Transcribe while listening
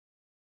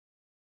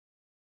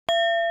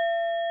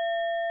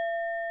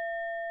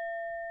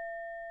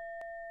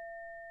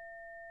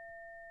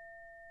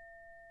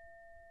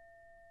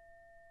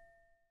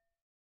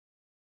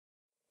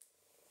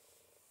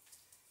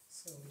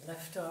So we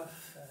left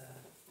off,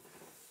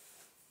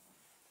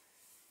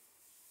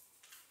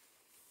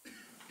 I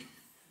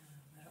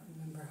don't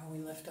remember how we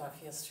left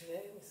off yesterday.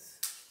 I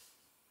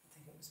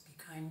think it was be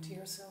kind to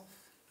yourself.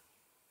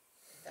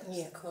 That was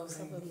the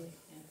closing. Probably.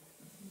 Yeah.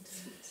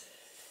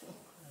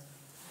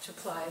 Which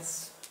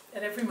applies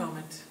at every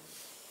moment.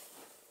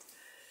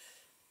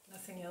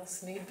 Nothing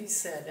else need be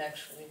said,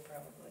 actually,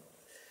 probably.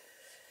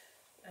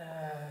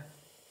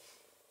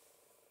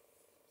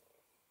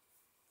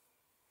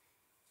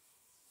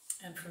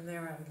 And from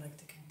there I would like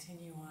to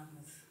continue on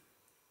with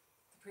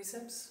the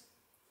precepts.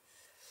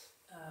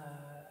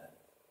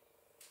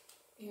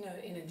 In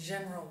a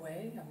general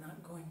way, I'm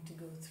not going to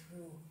go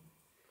through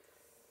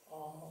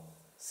all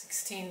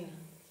 16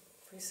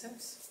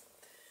 precepts.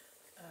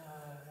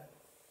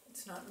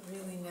 It's not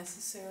really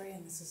necessary,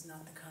 and this is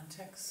not the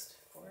context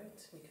for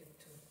it. We could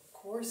do a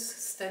course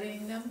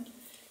studying them,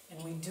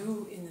 and we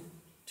do, in the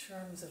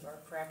terms of our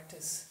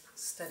practice,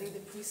 study the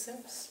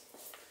precepts.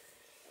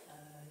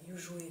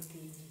 Usually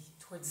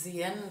towards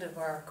the end of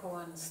our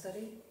koan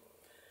study.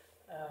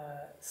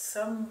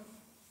 Some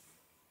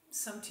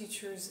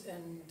teachers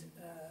and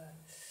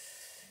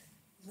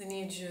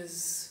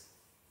lineages,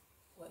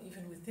 well,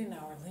 even within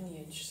our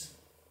lineage,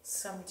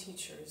 some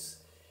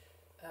teachers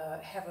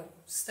have a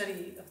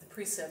study of the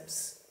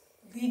precepts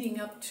leading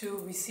up to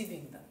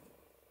receiving them,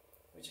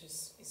 which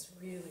is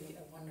really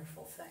a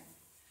wonderful thing.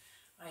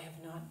 I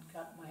have not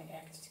got my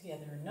act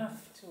together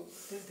enough to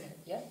do that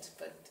yet,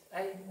 but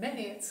I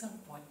may at some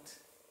point.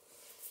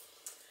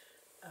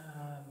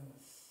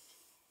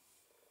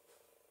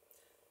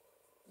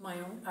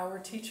 Our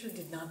teacher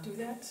did not do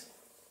that,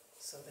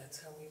 so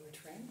that's how we were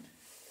trained.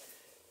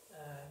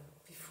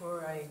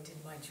 Before I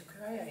did my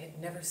jukai, I had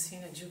never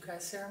seen a jukai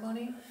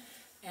ceremony,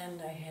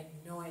 and I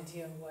had no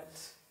idea what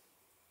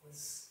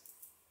was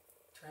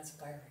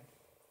transpiring.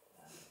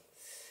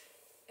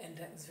 And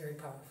that was very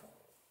powerful.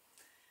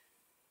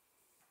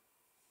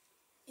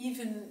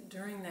 Even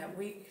during that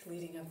week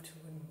leading up to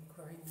when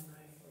Corinne and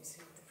I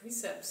received the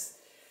precepts,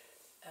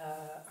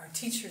 our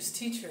teacher's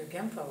teacher,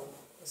 Genpo,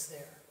 was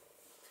there.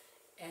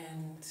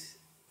 And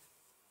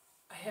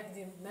I have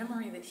the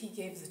memory that he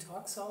gave the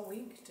talks all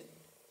week.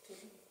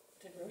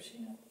 Did Roshi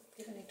not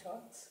give any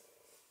talks?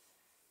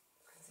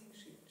 I think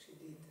she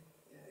did,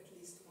 yeah, at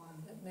least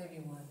one. Maybe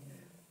one,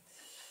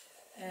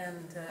 yeah.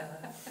 And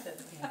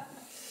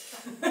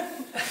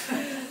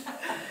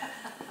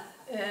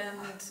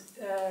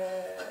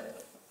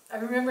I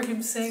remember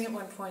him saying at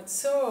one point,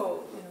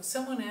 so,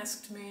 someone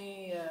asked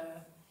me,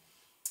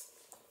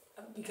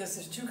 because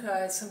there's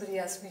jukai, somebody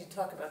asked me to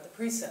talk about the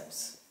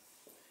precepts.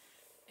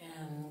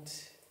 And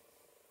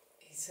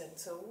he said,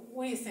 so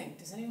what do you think?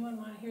 Does anyone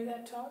want to hear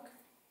that talk?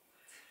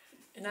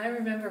 And I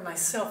remember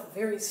myself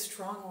very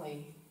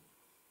strongly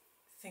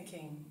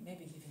thinking,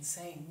 maybe even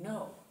saying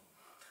no.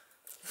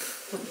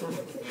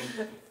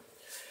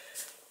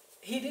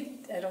 He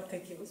didn't, I don't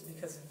think it was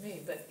because of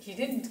me, but he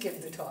didn't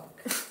give the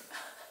talk.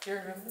 Do you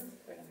remember?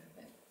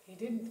 He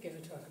didn't give a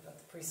talk about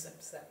the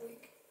precepts that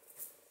week.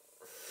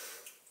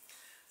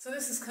 So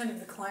this is kind of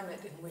the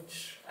climate in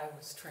which I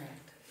was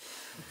trained.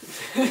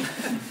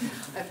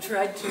 I've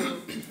tried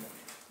to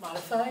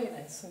modify, and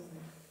I assume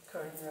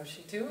Corinne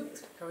Roshi too,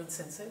 Corinne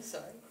Sensei,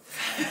 sorry,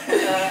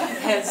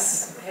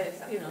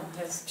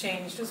 has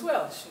changed as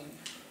well.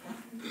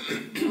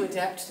 To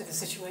adapt to the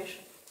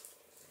situation.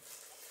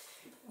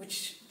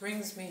 Which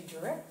brings me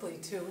directly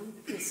to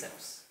the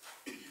precepts.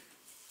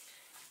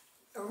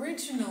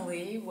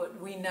 Originally, what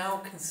we now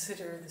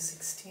consider the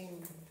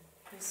 16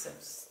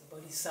 precepts, the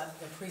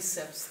Bodhisattva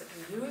precepts that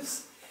we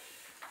use,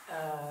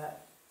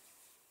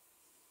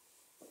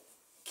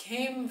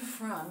 came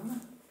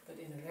from, but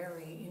in a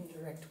very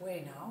indirect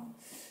way now,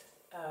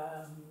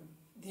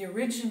 the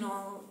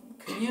original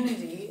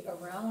community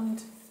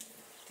around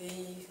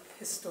the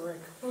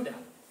historic Buddha,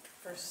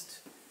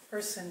 first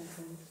person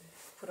who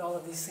put all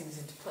of these things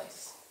into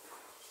place.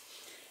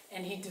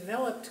 And he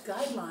developed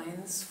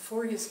guidelines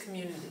for his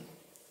community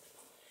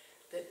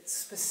that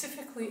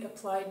specifically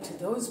applied to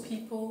those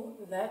people,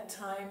 that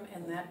time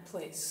and that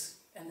place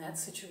and that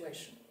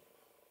situation.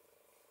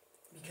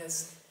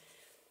 Because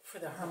for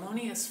the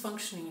harmonious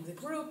functioning of the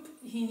group,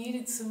 he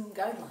needed some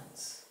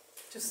guidelines.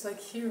 Just like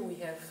here we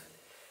have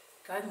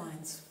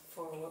guidelines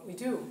for what we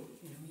do.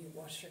 You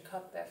wash your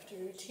cup after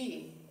your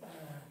tea.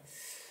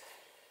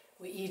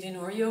 We eat in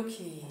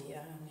oryoki.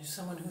 There's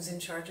someone who's in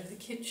charge of the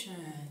kitchen.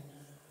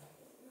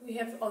 We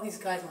have all these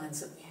guidelines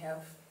that we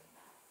have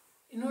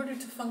in order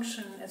to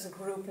function as a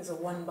group, as a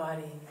one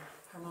body,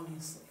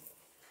 harmoniously.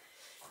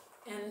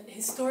 And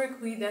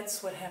historically,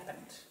 that's what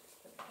happened.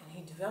 And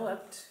he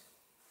developed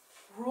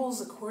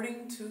rules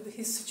according to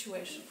his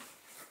situation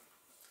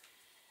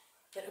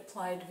that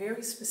applied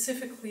very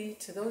specifically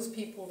to those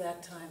people,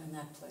 that time and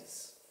that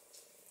place.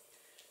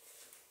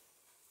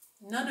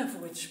 None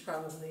of which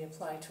probably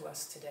apply to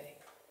us today,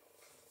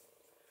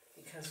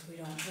 because we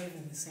don't live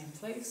in the same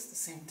place, the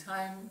same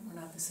time, we're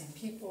not the same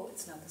people,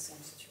 it's not the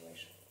same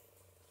situation.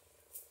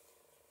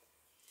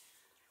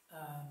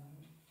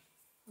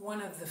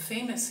 One of the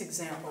famous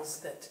examples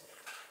that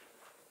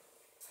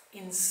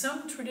in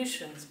some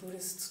traditions,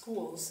 Buddhist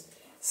schools,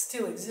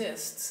 still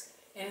exists,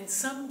 and in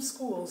some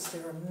schools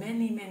there are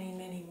many, many,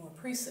 many more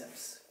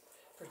precepts,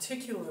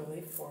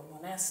 particularly for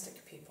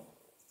monastic people.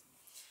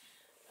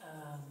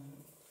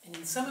 And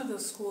in some of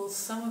those schools,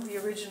 some of the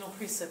original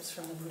precepts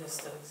from the Buddha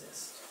still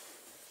exist.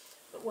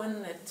 But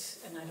one that,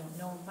 and I don't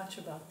know much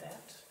about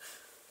that,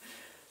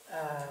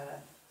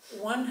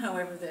 one,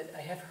 however, that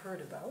I have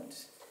heard about,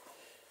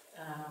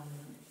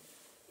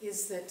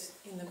 is that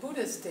in the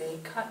Buddha's day,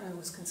 cotton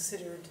was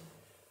considered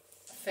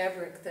a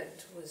fabric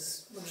that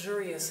was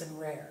luxurious and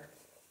rare.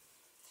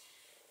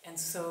 And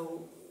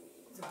so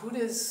the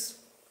Buddha's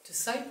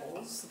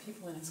disciples, the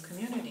people in his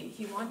community,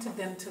 he wanted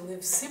them to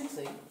live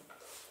simply,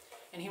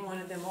 and he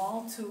wanted them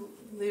all to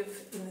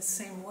live in the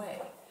same way.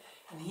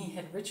 And he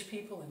had rich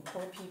people and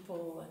poor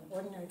people and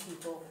ordinary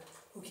people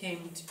who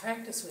came to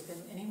practice with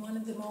him, and he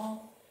wanted them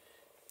all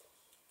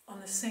on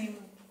the same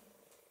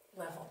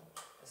level,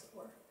 as it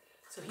were.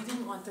 So he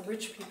didn't want the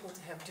rich people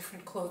to have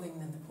different clothing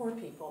than the poor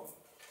people,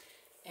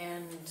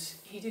 and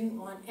he didn't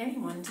want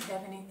anyone to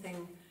have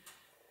anything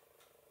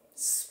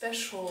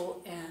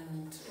special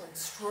and or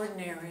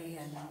extraordinary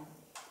and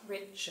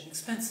rich and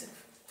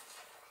expensive.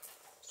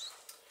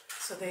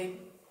 So they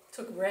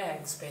took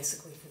rags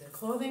basically for their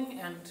clothing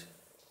and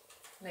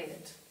made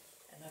it,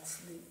 and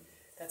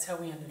that's how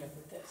we ended up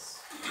with this.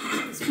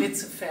 These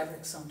bits of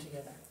fabric sewn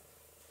together.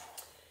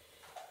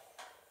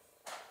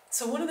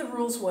 So one of the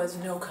rules was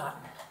no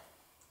cotton.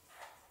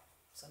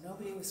 So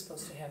nobody was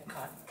supposed to have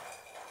cotton.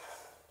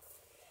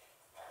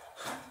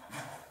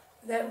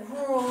 That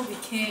rule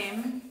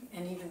became,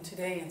 and even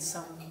today in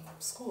some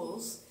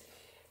schools,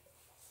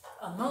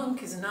 a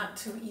monk is not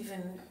to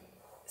even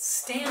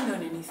stand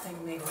on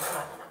anything made of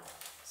cotton.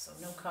 So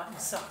no cotton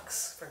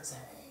socks, for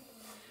example,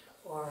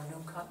 or no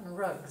cotton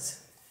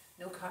rugs,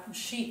 no cotton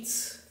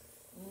sheets,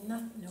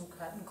 no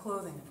cotton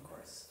clothing, of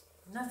course.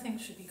 Nothing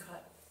should be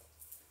cotton.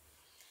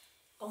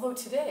 Although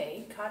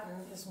today,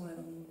 cotton is one of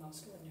the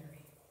most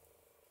ordinary.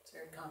 It's a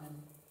very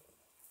common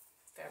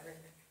fabric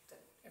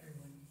that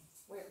everyone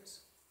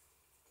wears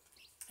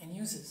and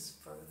uses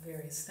for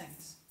various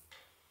things.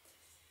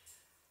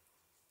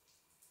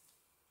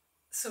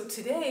 So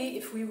today,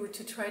 if we were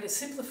to try to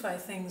simplify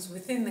things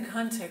within the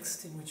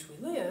context in which we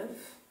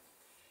live,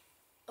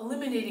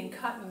 eliminating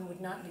cotton would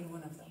not be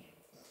one of them.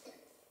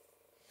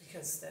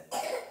 Because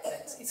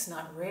it's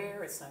not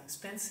rare, it's not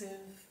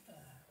expensive,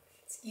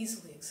 it's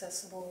easily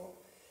accessible,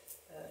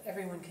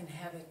 everyone can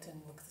have it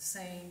and look the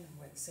same and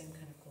wear the same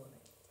kind of clothing.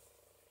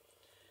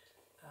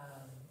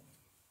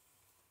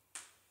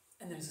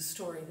 And there's a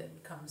story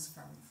that comes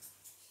from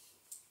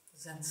the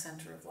Zen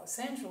Center of Los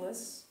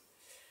Angeles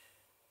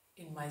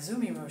in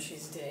Maizumi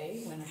Roshi's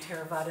day, when a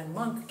Theravadan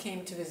monk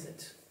came to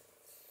visit.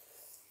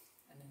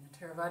 And in the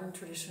Theravadan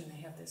tradition,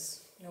 they have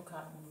this no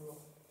cotton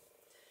rule.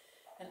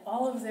 And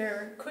all of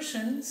their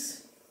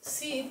cushions,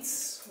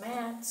 seats,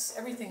 mats,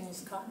 everything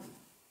was cotton.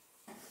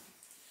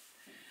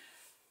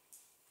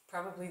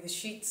 Probably the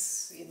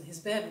sheets in his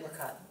bed were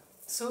cotton.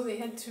 So they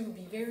had to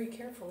be very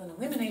careful and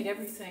eliminate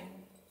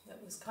everything that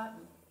was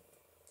cotton,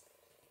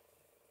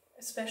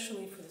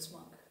 especially for this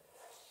monk,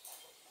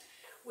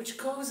 which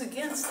goes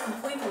against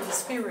completely the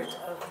spirit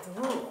of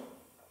the rule,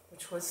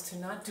 which was to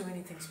not do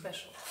anything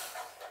special,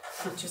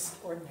 just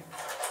ordinary,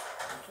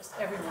 just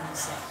everyone the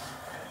same.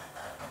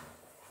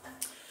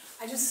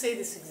 I just say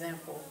this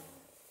example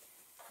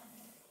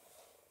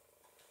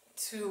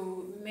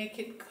to make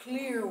it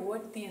clear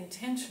what the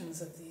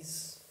intentions of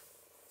these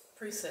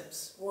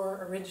precepts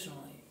were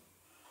originally,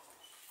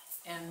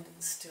 and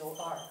still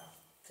are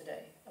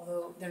today,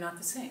 although they're not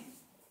the same,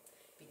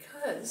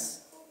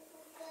 because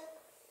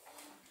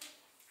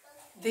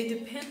they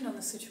depend on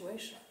the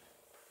situation,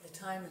 the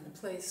time and the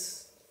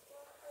place,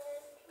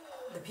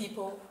 the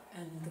people,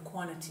 and the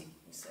quantity,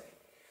 we say.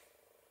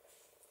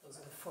 Those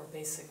are the four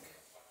basic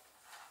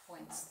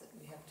points that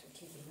we have to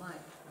keep in mind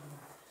when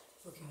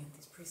we're looking at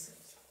these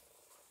precepts.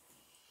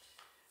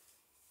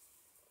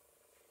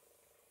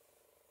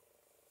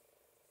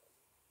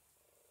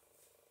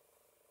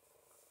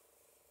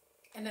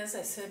 And as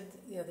I said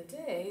the other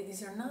day,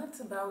 these are not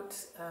about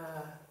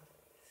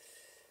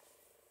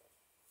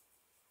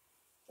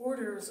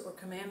orders or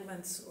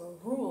commandments or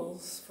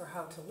rules for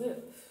how to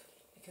live,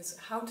 because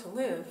how to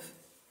live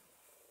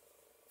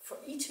for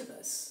each of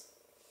us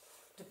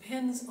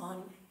depends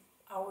on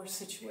our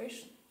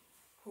situation,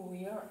 who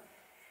we are,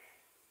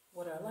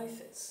 what our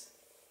life is,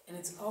 and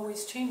it's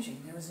always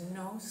changing. There is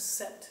no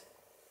set,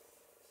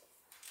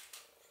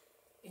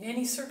 in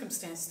any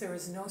circumstance, there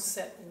is no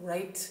set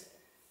right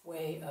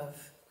way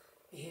of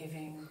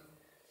behaving,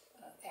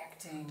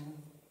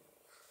 acting,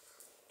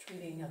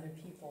 treating other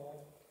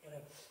people,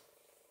 whatever.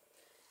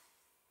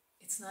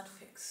 It's not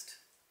fixed,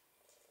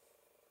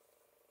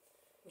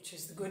 which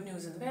is the good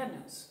news and the bad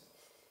news,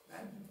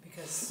 right?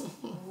 Because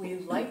we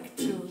like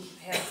to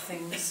have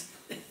things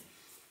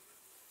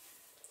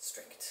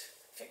strict,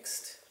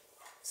 fixed,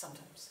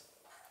 sometimes.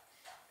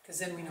 Because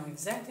then we know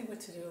exactly what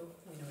to do,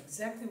 we know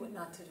exactly what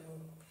not to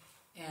do,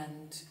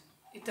 and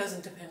it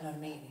doesn't depend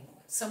on me anymore.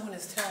 Someone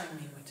is telling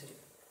me what to do.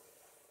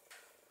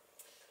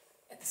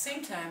 the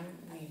same time,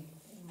 we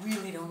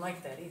really don't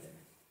like that either.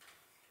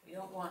 We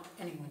don't want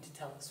anyone to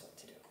tell us what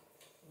to do.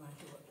 We want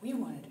to do what we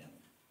want to do.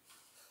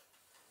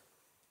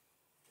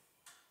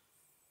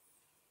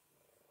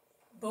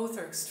 Both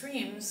are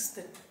extremes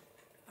that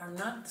are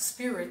not the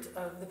spirit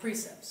of the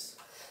precepts.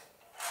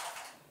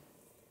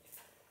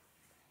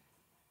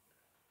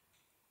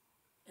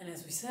 And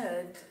as we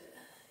said,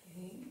 I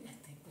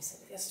think we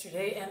said it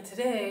yesterday and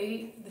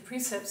today, the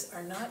precepts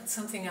are not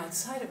something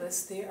outside of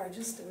us, they are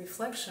just a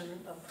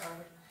reflection of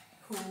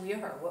who we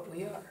are, what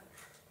we are.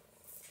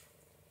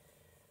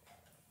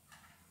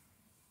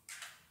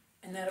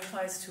 And that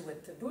applies to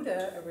what the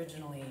Buddha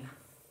originally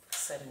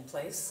set in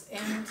place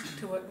and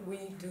to what we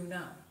do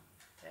now.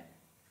 Okay?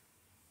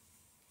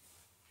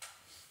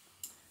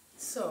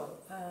 So,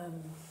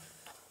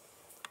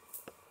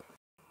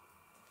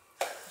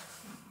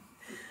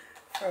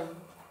 from,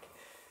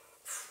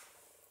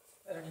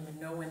 I don't even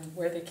know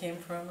where they came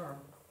from or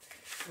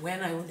when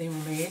they were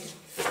made.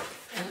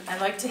 And I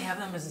like to have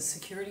them as a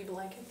security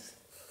blanket,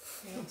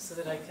 you know, so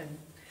that I can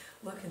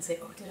look and say,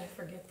 oh, did I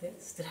forget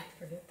this? Did I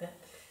forget that?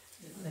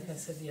 Like I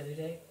said the other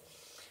day.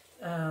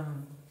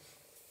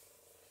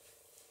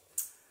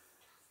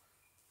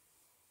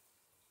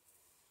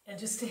 And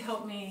just to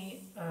help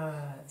me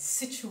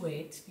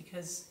situate,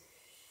 because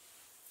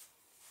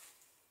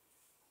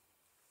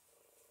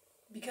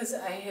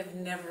I have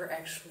never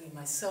actually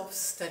myself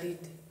studied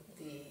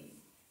the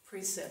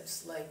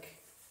precepts like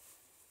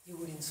you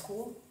would in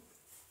school,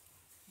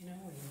 you know,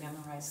 where you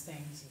memorize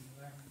things and you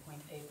learn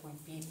point A,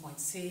 point B, point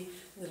C,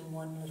 little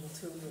 1, little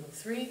 2, little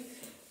 3.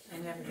 I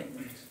never did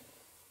that.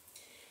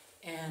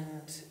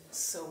 And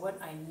so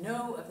what I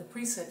know of the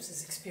precepts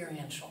is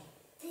experiential.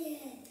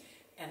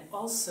 And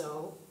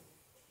also,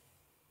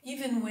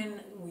 even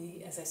when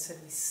we, as I said,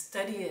 we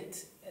study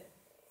it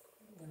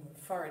when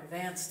we're far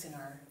advanced in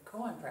our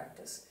koan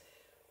practice,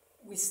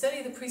 we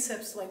study the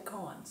precepts like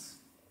koans.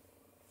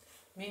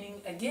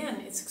 Meaning, again,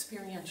 it's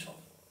experiential.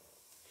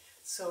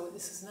 So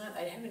this is not,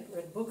 I haven't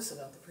read books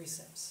about the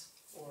precepts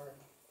or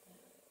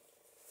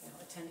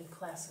attended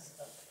classes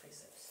about the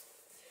precepts.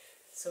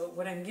 So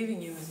what I'm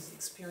giving you is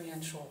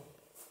experiential,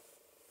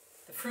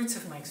 the fruits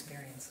of my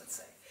experience, let's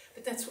say.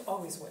 But that's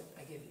always what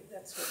I give you.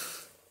 That's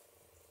what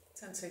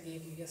Sensei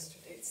gave you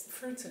yesterday. It's the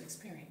fruits of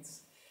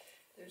experience.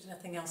 There's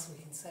nothing else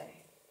we can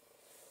say.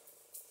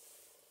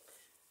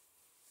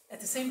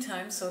 At the same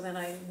time, so then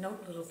I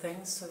note little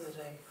things so that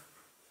I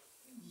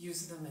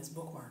use them as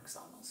bookmarks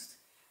almost.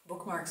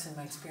 Bookmarks in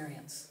my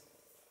experience,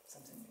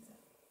 something like that.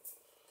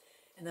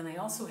 And then I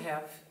also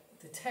have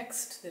the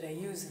text that I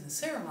use in the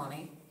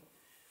ceremony,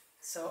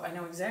 so I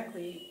know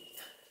exactly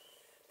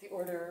the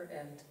order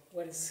and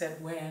what is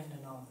said when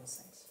and all of those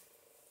things.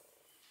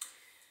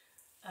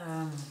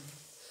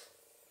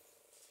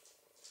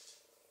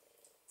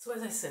 So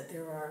as I said,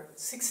 there are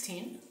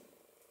 16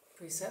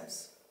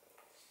 precepts.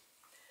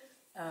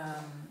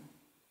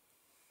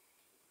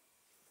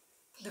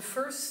 The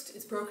first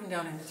is broken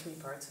down into 3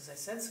 parts, as I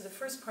said. So the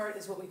first part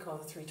is what we call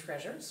the 3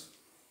 treasures.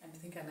 I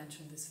think I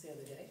mentioned this the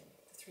other day.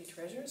 The 3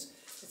 treasures,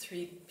 the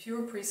 3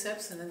 pure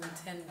precepts, and then the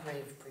 10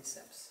 grave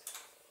precepts.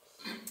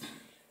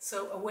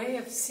 So a way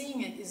of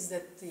seeing it is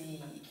that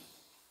the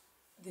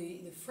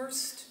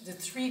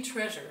 3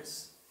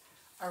 treasures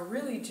are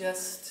really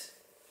just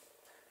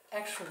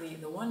actually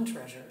the one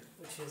treasure,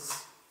 which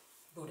is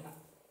Buddha.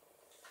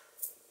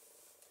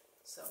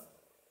 So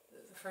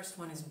the first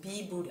one is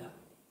be Buddha.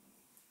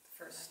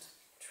 The first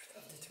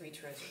of the 3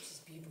 treasures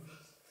is be Buddha.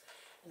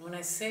 And when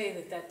I say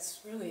that that's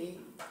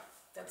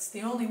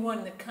the only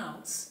one that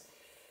counts,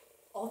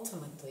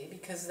 ultimately,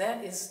 because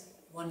that is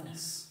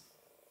oneness.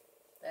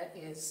 That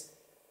is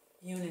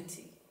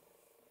unity.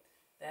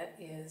 That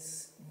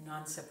is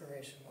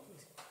non-separation, what we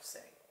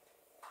say.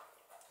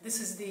 This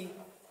is the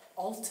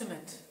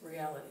ultimate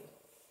reality.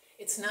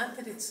 It's not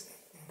that it's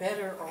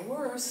better or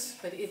worse,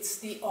 but it's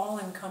the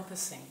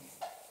all-encompassing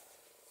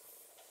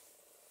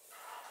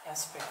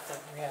aspect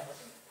of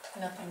reality.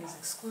 Nothing is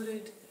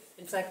excluded.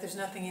 In fact, there's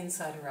nothing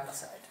inside or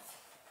outside.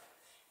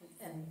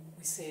 And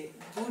we say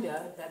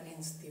Buddha, that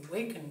means the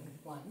awakened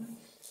one,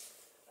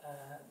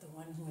 the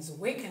one who is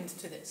awakened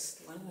to this,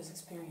 the one who has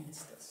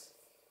experienced this.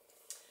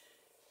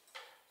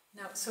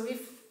 Now, so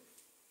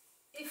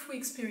if we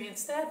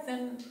experience that,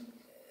 then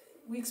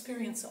we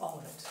experience all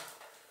of it.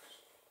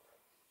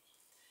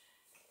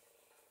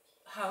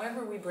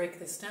 However, we break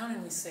this down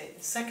and we say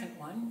the second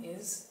one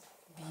is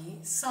be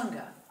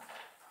Sangha.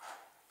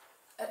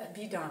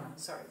 Be Dharma,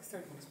 sorry, the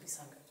third one is be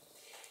Sangha.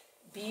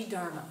 Be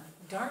Dharma.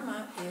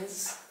 Dharma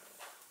is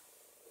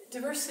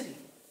diversity,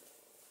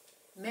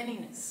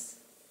 manyness,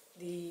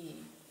 the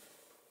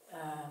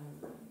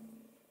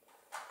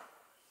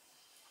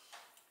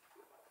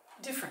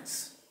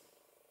difference.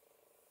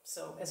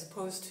 So as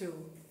opposed to,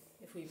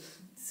 if we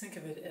think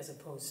of it as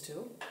opposed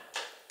to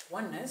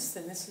oneness,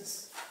 then this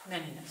is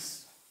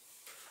manyness.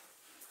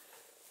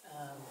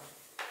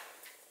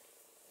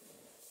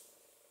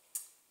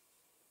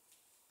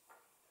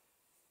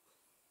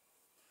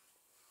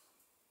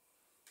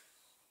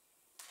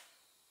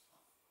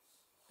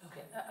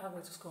 Okay, I'll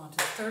just go on to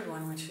the third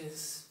one, which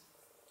is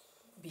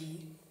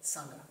be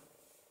Sangha.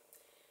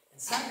 And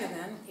Sangha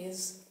then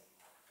is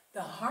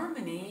the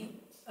harmony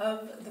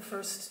of the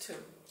first two.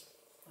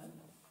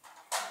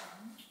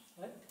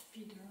 What?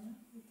 Be Dharma.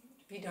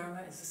 Be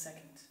Dharma is the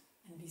second,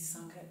 and be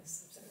Sangha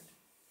is the third.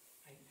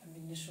 I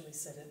initially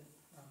said it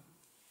wrong.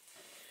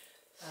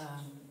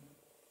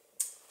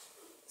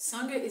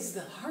 Sangha is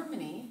the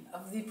harmony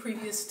of the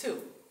previous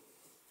two.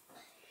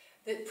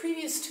 The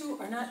previous two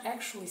are not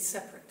actually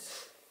separate,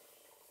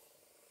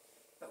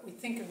 but we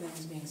think of them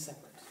as being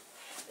separate.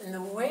 And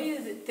the way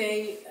that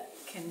they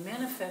can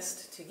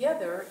manifest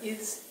together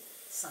is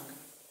Sangha.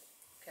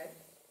 Okay?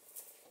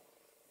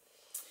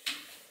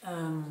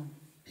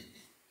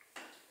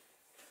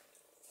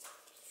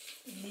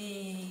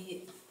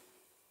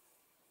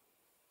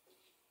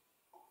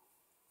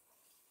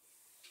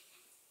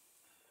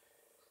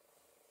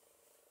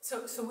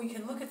 So we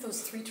can look at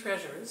those three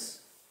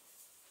treasures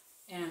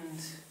and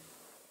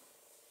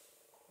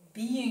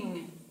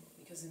being,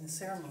 because in the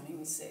ceremony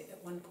we say,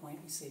 at one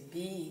point we say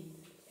be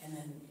and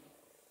then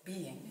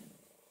being,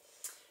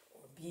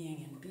 or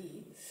being and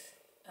be.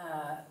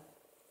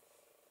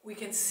 We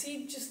can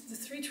see just the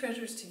three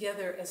treasures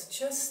together as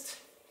just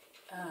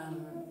a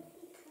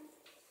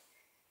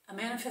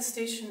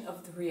manifestation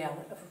of the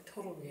reality, of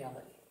total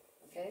reality.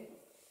 Okay?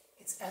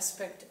 Its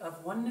aspect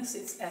of oneness,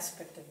 its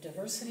aspect of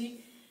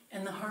diversity,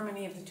 and the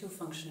harmony of the two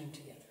functioning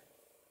together.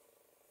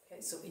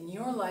 Okay, so in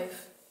your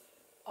life,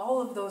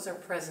 all of those are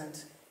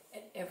present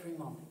at every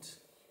moment.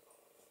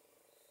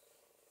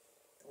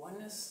 The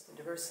oneness, the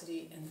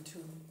diversity, and the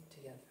two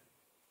together.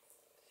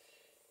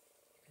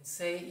 You can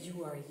say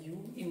you are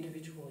you,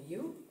 individual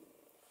you.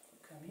 You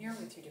come here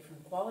with your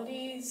different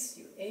qualities,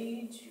 your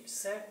age, your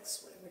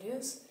sex, whatever it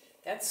is.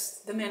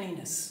 That's the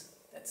manyness.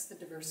 That's the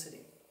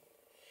diversity.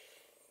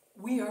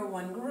 We are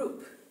one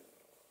group.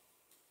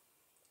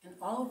 And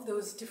all of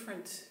those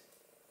different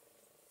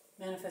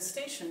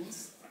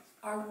manifestations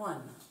are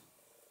one.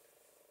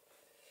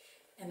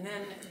 And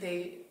then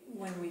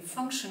when we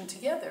function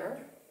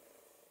together,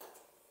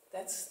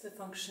 that's the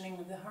functioning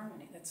of the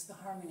harmony. That's the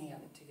harmony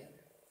of it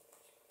together.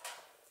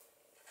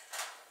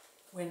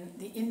 When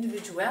the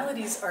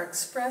individualities are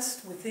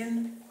expressed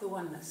within the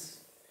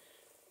oneness.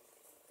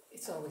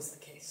 It's always the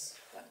case,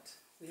 but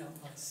we don't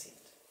want to see it.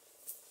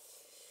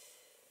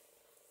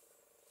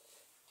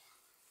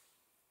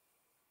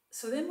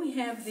 So then we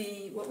have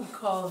what we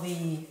call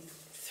the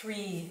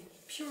three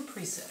pure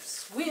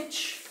precepts,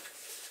 which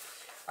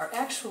are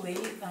actually,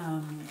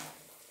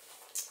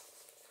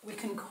 we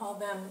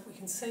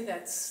can say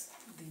that's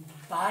the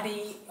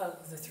body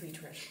of the three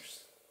treasures.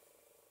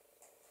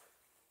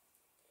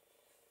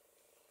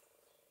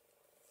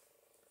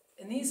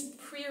 And these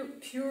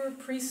pure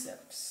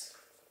precepts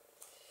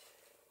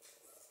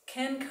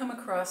can come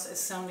across as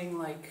sounding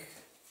like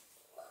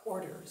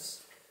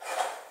orders,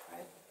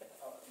 right? But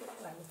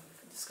I will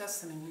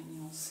discuss them and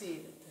you'll see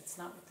that that's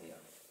not what they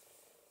are.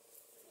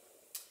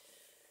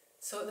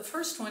 So the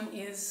first one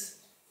is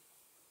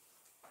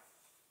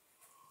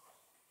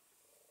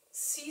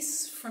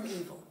cease from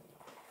evil.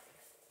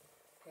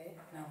 Okay,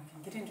 now we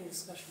can get into a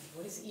discussion.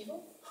 What is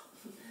evil?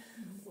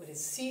 What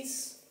is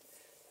cease?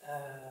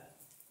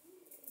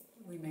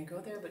 We may go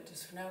there, but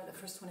just for now, the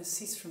first one is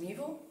cease from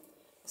evil.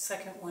 The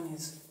second one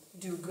is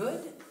do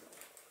good.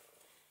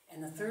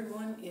 And the third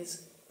one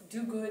is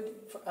do good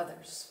for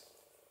others.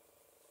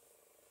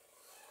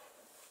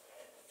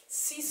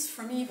 Cease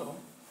from evil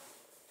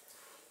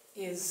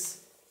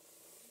is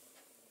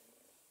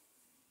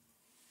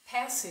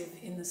passive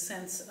in the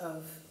sense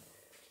of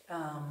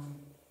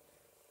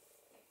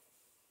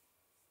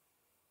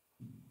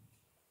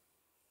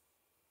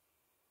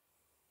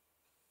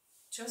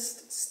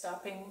just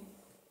stopping,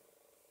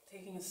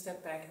 taking a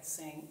step back and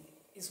saying,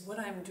 is what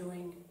I'm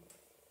doing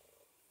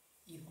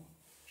evil?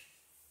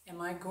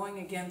 Am I going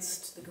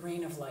against the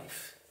grain of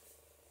life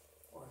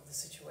or the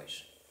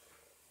situation?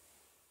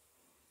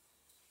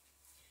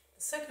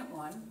 The second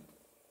one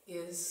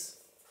is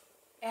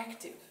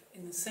active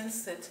in the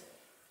sense that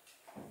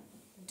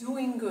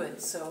doing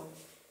good. So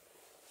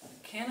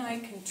can I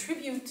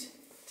contribute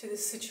to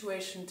this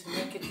situation to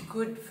make it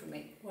good for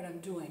me, what I'm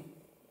doing?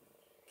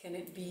 Can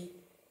it be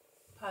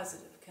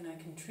positive? Can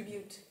I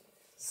contribute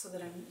so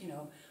that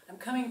I'm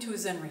coming to a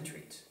Zen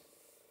retreat?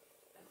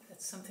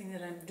 That's something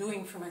that I'm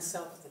doing for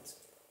myself that's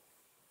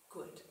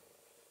good.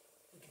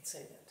 We could say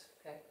that,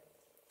 okay?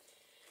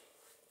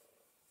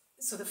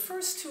 So the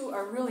first two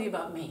are really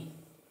about me.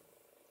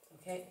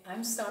 Okay,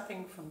 I'm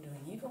stopping from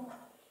doing evil,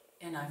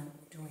 and I'm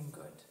doing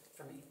good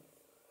for me.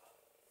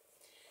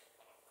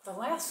 The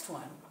last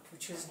one,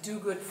 which is do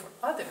good for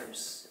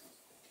others,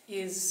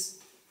 is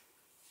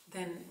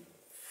then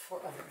for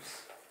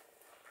others.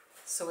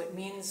 So it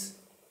means,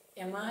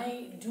 am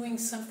I doing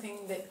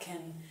something that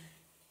can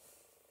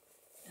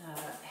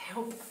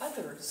help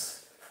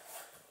others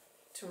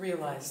to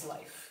realize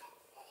life?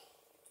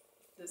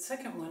 The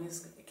second one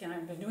is, can I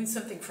be doing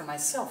something for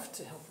myself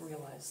to help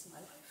realize my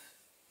life?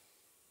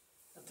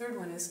 The third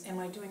one is, am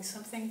I doing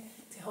something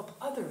to help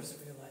others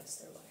realize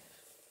their life?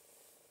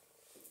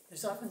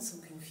 there's often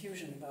some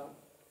confusion about,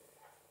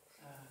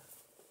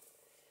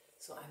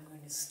 so I'm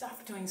going to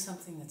stop doing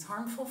something that's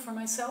harmful for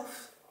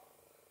myself.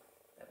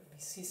 That would be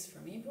cease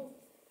from evil.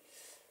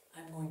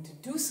 I'm going to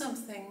do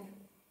something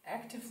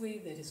actively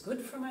that is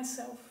good for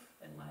myself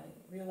and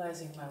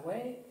realizing my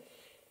way.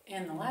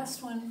 And the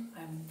last one,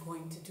 I'm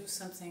going to do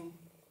something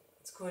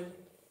that's good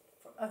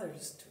for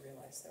others to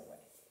realize their way.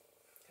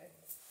 Okay?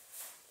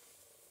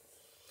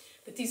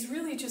 But these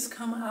really just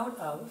come out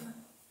of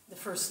the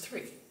first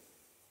three.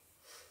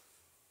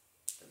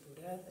 The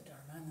Buddha, the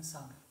Dharma, and the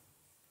Sangha.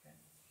 Okay?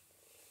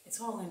 It's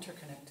all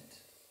interconnected.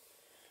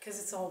 Because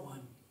it's all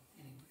one,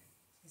 anyway.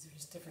 These are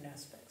just different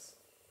aspects.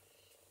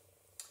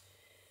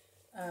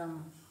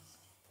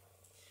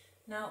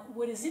 Now,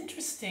 what is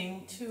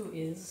interesting, too,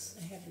 is,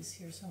 I have this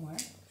here somewhere,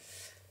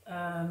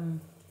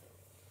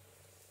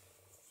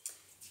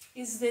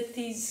 is that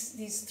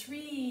these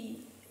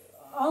three,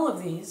 all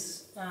of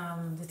these,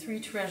 the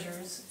three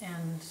treasures,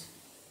 and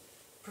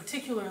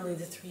particularly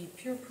the three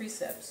pure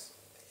precepts,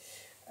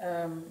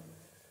 I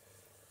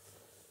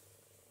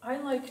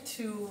like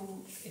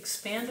to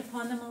expand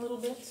upon them a little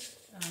bit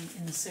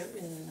in this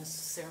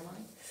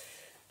ceremony,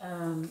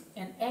 and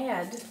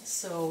add,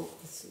 so,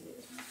 let's see,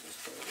 there's my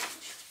first page.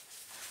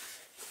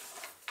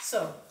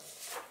 So,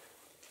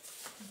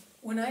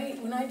 when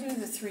I do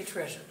the three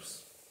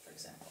treasures, for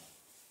example,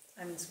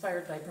 I'm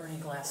inspired by Bernie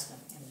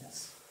Glassman in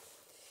this.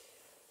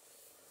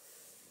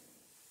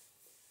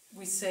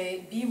 We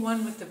say, be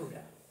one with the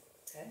Buddha,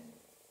 okay?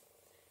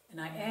 And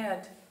I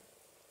add,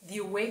 the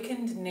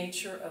awakened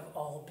nature of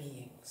all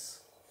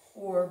beings.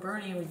 Or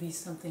Bernie would be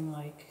something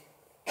like,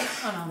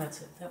 oh no, that's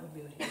it, that would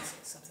be what he would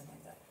say, something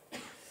like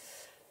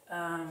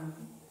that.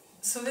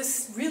 So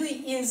this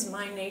really is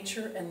my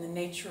nature and the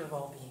nature of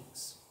all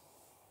beings.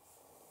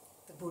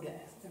 The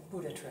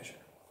Buddha treasure,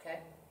 okay?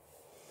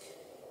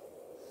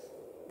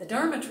 The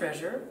Dharma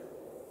treasure,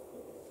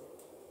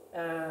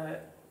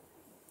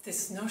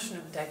 this notion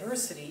of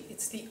diversity,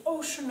 it's the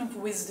ocean of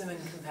wisdom and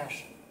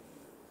compassion.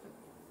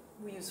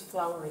 We use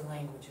flowery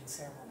language in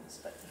ceremonies,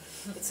 but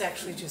it's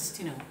actually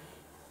just,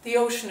 the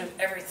ocean of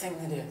everything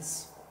that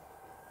is.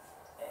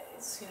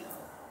 It's,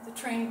 the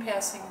train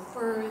passing, the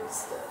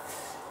birds,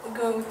 the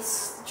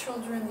goats, the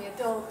children, the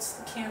adults,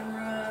 the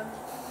camera,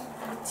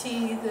 the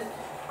tea,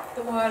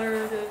 the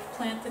water, the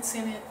plant that's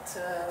in it,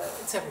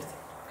 it's everything,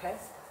 okay?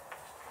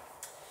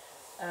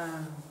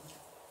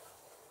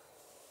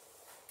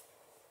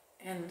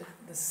 And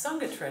the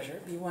Sangha treasure,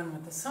 be one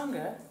with the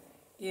Sangha,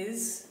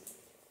 is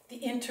the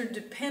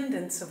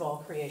interdependence of all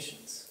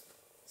creations.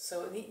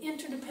 So the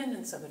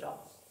interdependence of it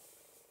all.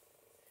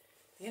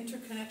 The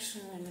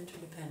interconnection and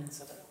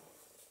interdependence of it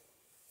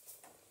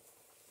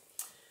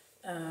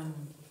all.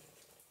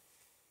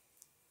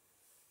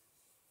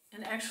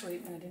 And actually,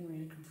 I didn't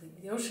read it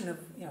completely. The ocean of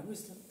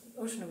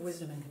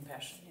wisdom and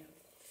compassion. Yeah.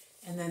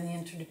 And then the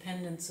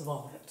interdependence of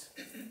all of it.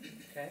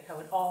 Okay, how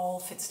it all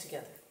fits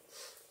together,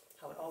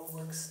 how it all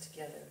works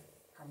together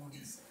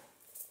harmoniously.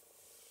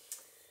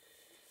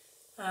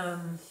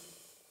 And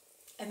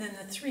then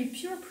the three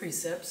pure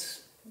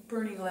precepts.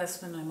 Bernie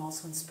Glassman, I'm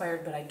also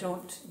inspired, but I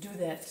don't do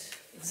that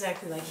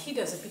exactly like he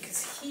does it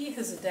because he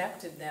has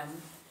adapted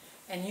them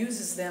and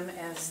uses them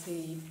as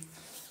the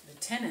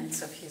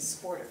tenets of his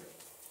order.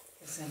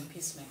 Zen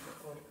peacemaker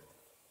order.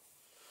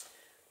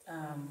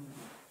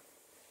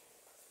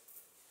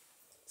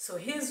 So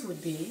his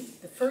would be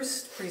the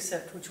first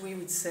precept, which we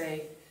would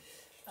say,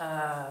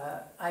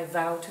 I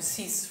vow to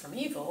cease from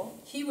evil.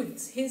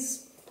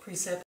 His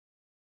precept,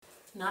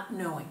 not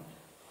knowing.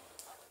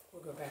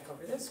 We'll go back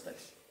over this, but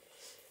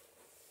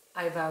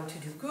I vow to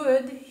do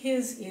good.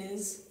 His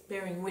is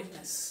bearing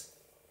witness.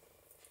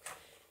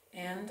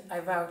 And I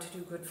vow to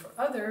do good for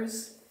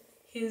others.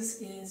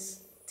 His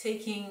is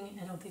taking,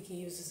 I don't think he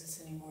uses this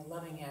anymore,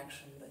 loving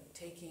action, but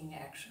taking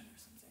action or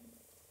something.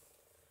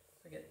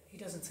 Forget, he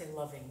doesn't say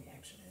loving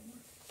action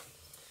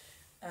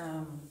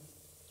anymore.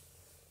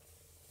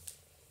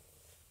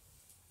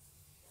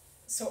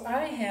 So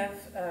I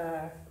have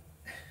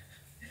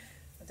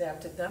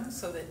adapted them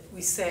so that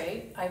we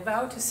say, I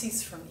vow to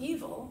cease from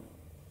evil,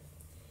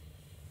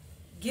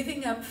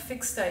 giving up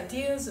fixed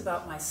ideas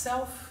about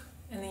myself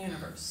and the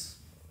universe.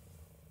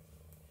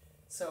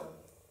 So,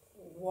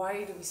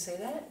 why do we say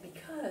that?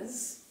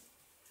 Because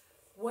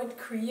what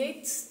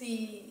creates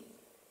the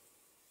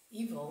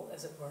evil,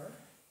 as it were,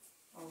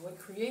 or what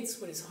creates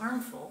what is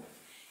harmful,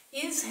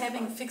 is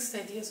having fixed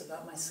ideas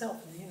about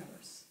myself and the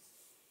universe.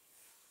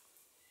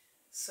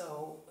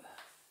 So,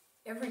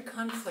 every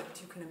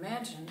conflict you can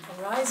imagine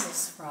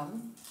arises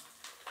from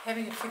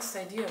having a fixed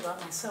idea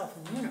about myself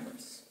and the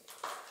universe.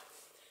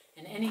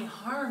 And any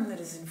harm that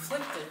is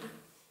inflicted,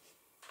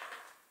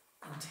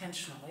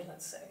 intentionally,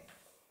 let's say,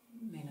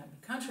 may not be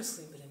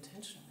consciously, but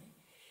intentionally,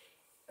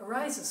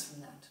 arises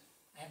from that.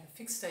 I have a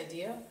fixed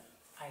idea,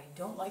 I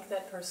don't like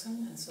that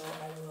person, and so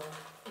I will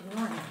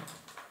ignore him.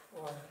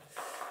 Or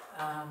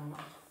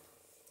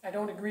I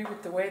don't agree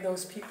with the way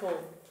those people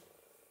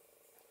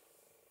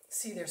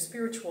see their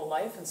spiritual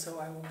life, and so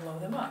I will blow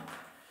them up.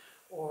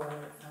 Or,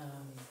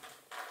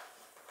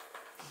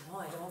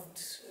 I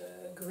don't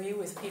agree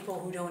with people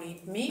who don't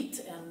eat meat,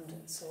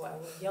 and so I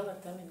will yell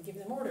at them and give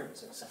them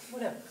orders or something,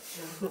 whatever.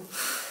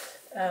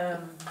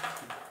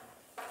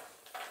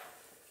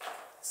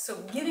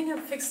 So giving up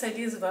fixed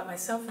ideas about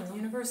myself and the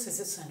universe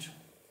is essential.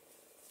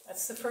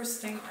 That's the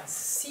first thing. I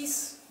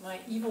cease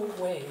my evil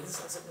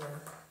ways, as it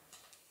were,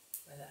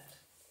 by that.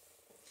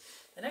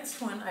 The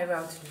next one, I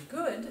vow to do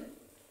good.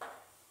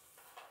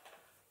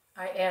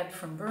 I add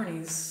from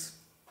Bernie's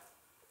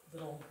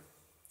little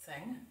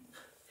thing,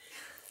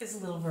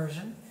 his little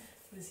version.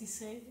 What does he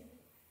say?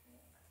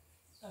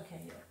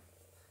 Okay, yeah.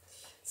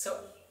 So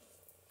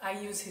I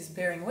use his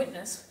bearing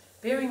witness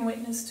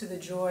to the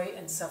joy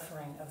and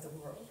suffering of the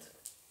world.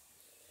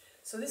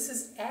 So this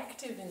is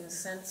active in the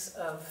sense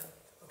of,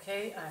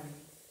 okay, I'm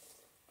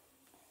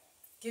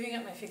giving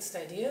up my fixed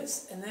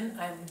ideas, and then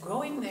I'm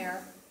going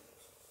there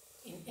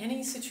in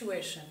any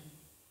situation.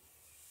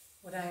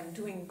 When I'm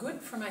doing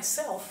good for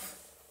myself,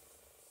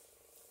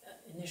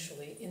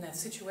 initially, in that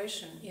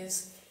situation,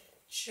 is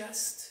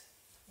just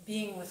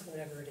being with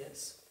whatever it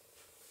is.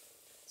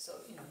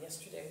 So,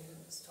 yesterday we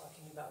was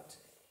talking about,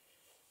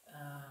 I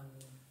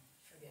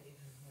forget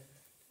even what it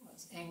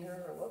was,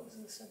 anger, or what was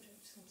the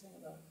subject? Something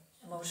about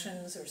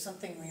emotions, or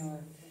something we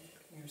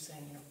were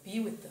saying, be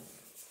with them.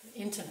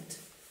 Intimate.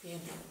 Be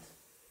intimate.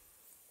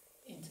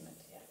 Intimate,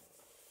 yeah.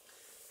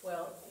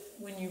 Well,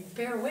 when you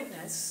bear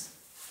witness,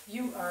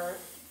 you are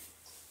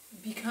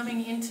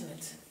becoming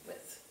intimate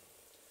with.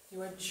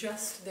 You are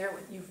just there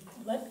with. You've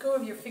let go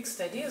of your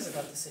fixed ideas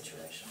about the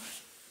situation.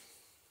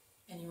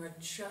 And you are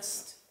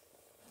just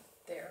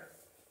there,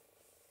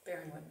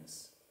 bearing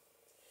witness.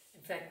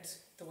 In fact,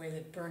 the way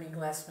that Bernie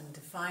Glassman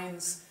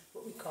defines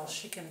what we call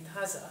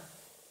shikantaza,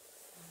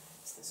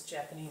 it's this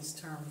Japanese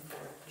term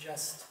for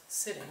just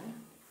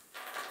sitting,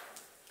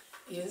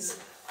 is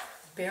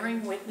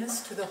bearing witness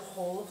to the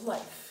whole of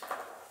life.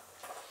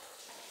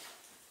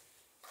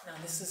 Now,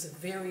 this is a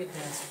very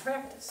advanced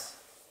practice,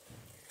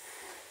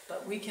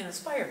 but we can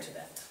aspire to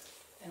that,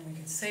 and we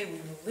can say we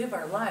will live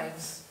our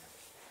lives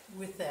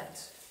with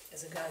that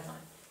as a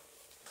guideline.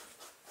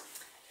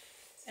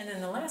 And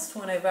then the last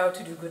one, I vow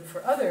to do good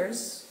for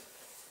others.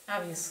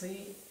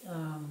 Obviously,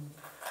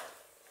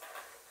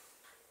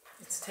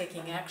 it's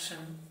taking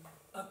action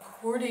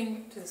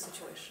according to the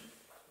situation,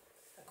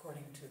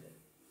 according to the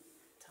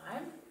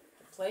time,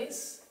 the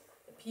place,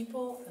 the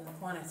people, and the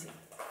quantity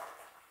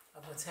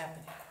of what's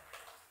happening.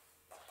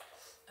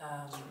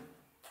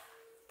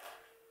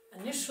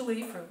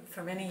 Initially,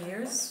 for many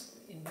years,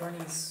 in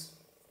Bernie's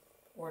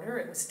order,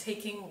 it was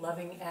taking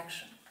loving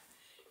action.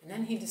 And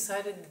then he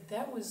decided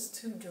that was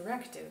too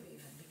directive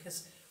even,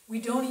 because we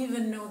don't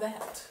even know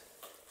that.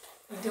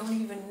 We don't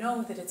even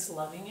know that it's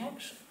loving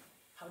action.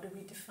 How do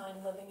we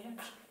define loving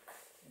action?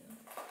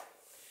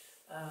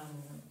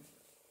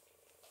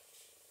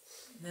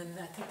 Then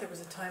I think there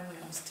was a time when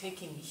it was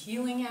taking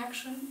healing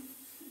action,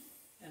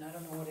 and I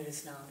don't know what it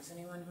is now. Does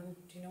anyone,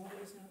 do you know what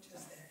it is now?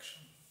 Just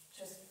action.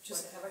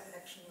 Just whatever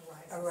action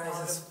arises.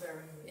 Out of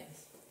bearing witness.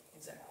 Yes,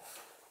 exactly.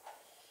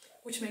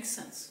 Which makes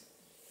sense,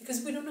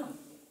 because we don't know.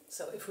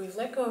 So if we've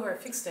let go of our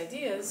fixed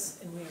ideas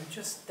and we are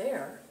just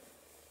there,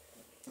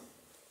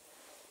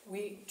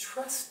 we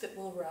trust that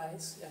will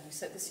arise, and we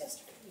said this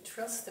yesterday, we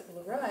trust that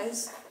will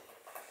arise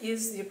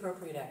is the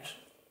appropriate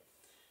action.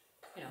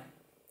 There are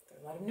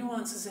a lot of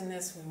nuances in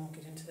this, we won't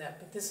get into that,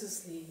 but these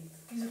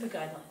are the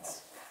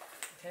guidelines,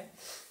 okay?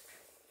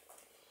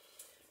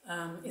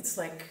 It's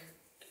like,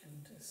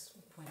 and as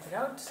we pointed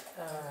out,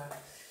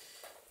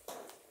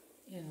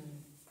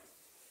 in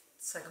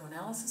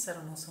psychoanalysis, I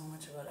don't know so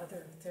much about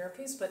other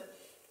therapies, but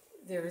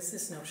there is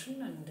this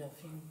notion, and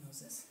Delphine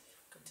knows this,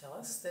 could tell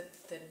us, that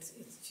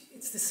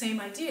it's the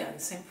same idea, the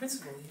same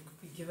principle.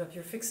 You give up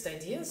your fixed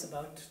ideas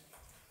about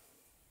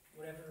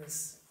whatever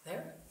is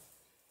there,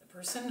 the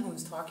person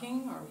who's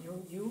talking, or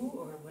you,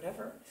 or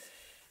whatever.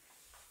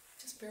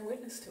 Just bear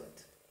witness to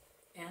it.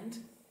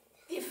 And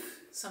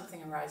if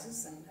something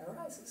arises, then it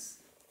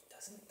arises. If it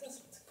doesn't, it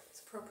doesn't.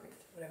 It's appropriate,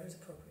 whatever is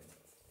appropriate.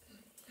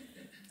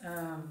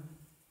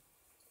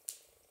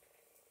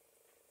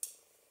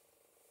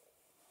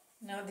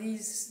 Now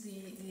these,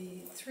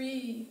 the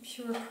three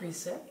pure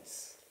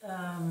precepts,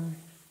 yeah,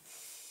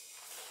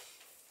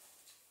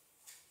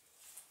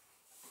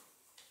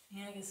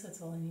 I guess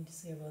that's all I need to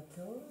say about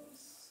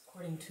those,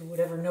 according to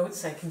whatever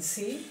notes I can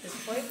see at this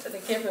point, but I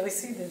can't really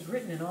see. There's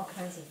written in all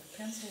kinds of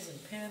pencils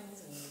and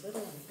pens, and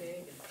little and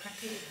big, and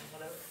printed, and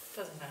whatever, it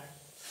doesn't matter.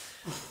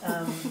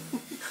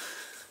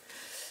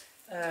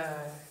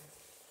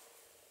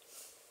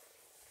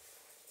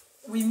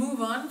 We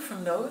move on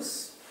from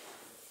those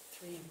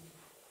three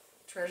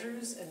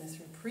treasures and the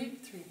three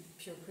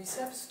pure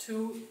precepts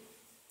to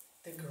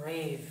the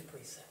grave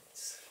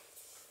precepts.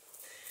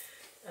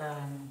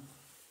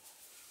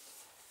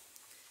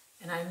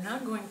 And I'm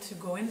not going to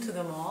go into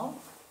them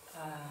all.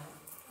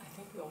 I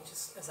think we'll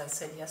just, as I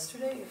said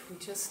yesterday, if we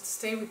just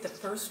stay with the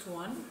first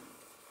one,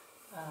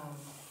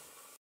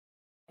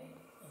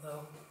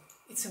 although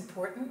it's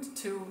important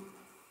to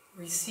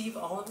receive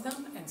all of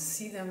them and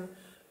see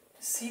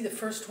the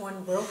first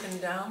one broken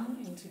down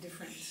into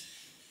different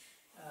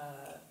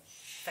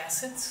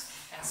facets,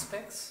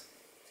 aspects,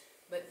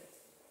 but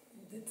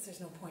there's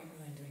no point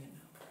really in doing it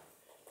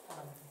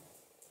now.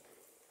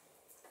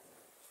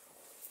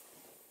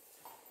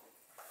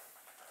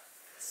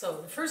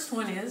 So the first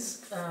one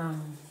is,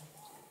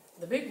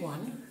 the big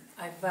one,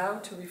 I vow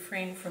to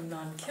refrain from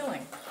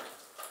non-killing.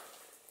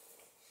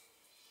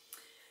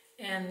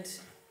 And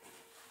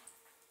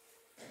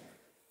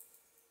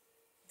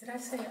did I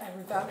say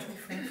I vow to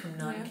refrain from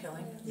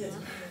non-killing? Yes.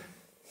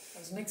 I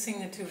was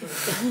mixing the two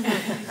words.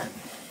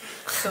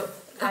 So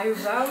I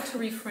vow to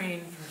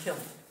refrain from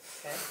killing.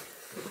 Okay?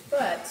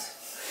 But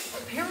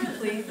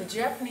apparently the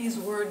Japanese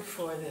word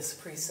for this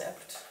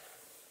precept,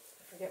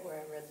 I forget where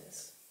I read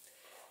this,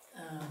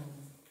 or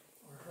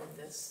heard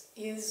this,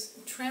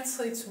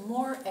 translates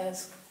more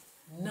as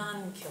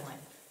non-killing.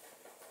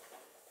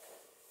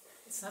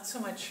 It's not so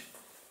much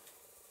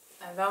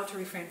I vow to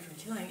refrain from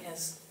killing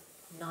as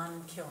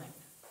non-killing.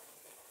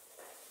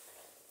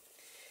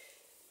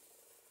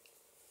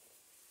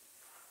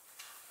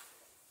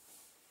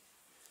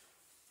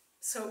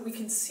 So we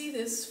can see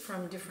this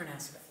from different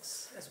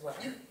aspects as well.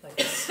 Like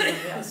I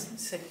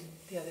said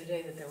the other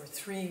day that there were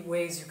three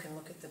ways you can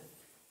look at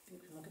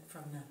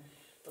from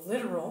the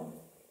literal,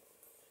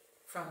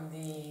 from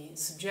the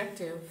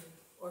subjective,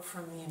 or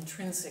from the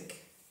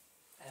intrinsic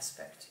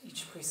aspect,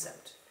 each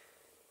precept.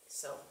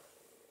 So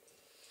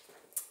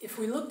if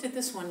we looked at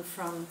this one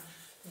from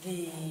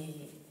the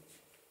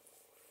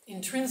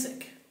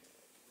intrinsic,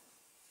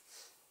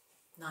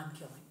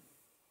 non-killing,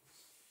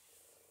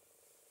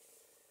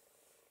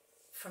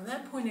 from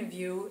that point of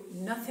view,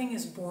 nothing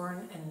is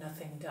born and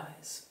nothing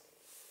dies.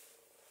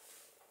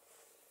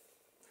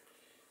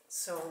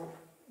 So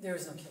there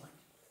is no killing.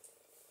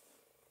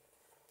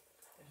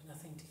 There's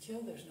nothing to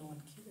kill, there's no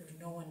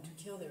one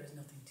to kill, there is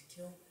nothing to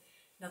kill.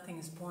 Nothing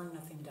is born,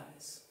 nothing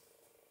dies.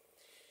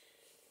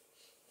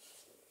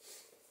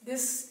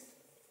 This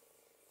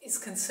is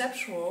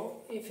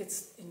conceptual. If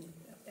it's,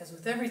 as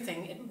with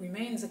everything, it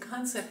remains a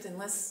concept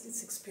unless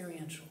it's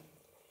experiential.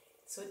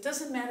 So it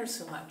doesn't matter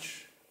so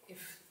much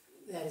if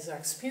that is our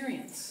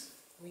experience.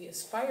 We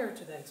aspire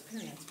to that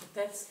experience,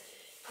 but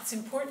it's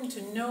important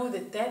to know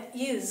that that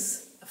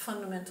is a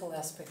fundamental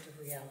aspect of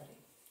reality.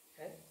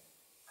 Okay?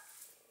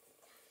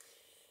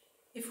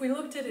 If we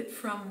looked at it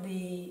from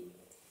the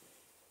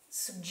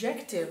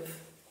subjective,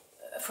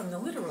 from the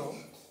literal,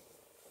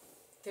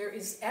 there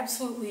is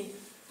absolutely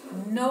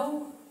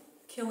no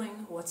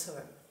killing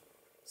whatsoever.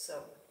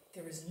 So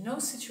there is no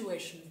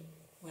situation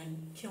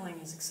when killing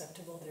is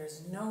acceptable. There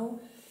is no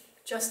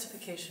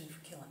justification for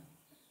killing.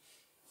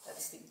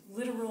 That's the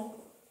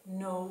literal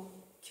no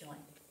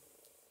killing.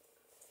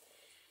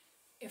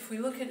 If we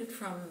look at it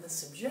from the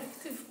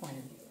subjective point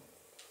of view,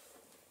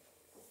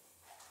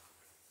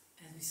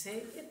 and we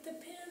say, it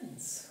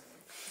depends.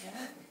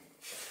 Yeah?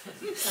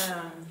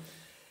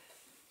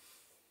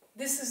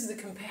 This is the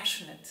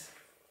compassionate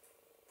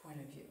point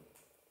of view.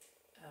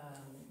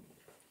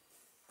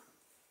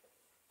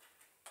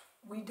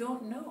 We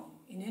don't know.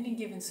 In any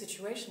given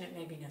situation, it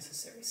may be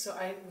necessary. So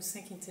I was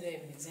thinking today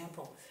of an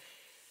example.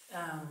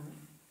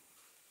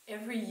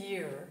 Every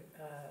year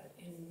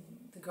in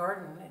the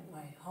garden at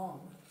my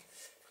home,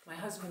 my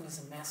husband is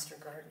a master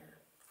gardener,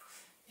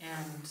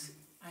 and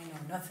I know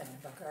nothing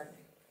about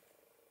gardening.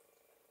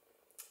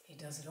 He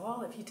does it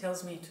all. If he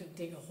tells me to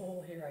dig a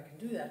hole here, I can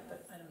do that,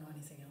 but I don't know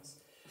anything else.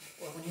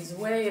 Or when he's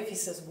away, if he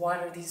says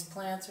water these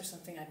plants or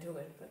something, I do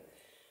it, but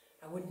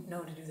I wouldn't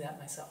know to do that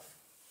myself.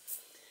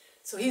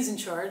 So he's in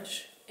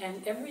charge,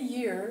 and every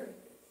year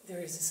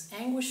there is this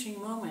anguishing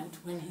moment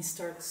when he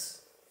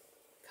starts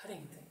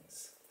cutting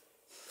things,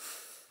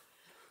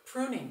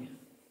 pruning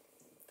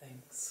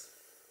things.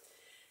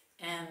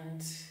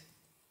 And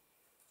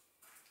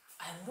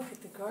I look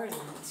at the garden,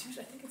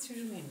 I think it's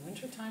usually in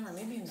wintertime or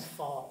maybe in the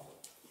fall.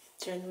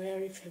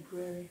 January,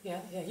 February.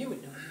 Yeah, you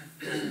would know.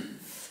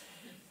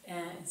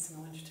 And it's in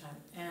the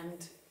wintertime.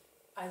 And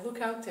I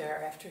look out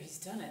there after he's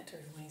done it, or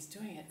when he's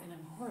doing it, and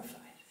I'm horrified.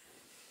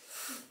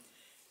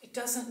 It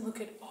doesn't look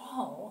at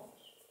all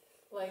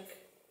like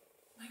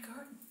my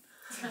garden.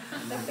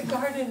 Like the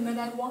garden that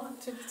I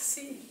want to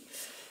see.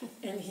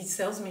 And he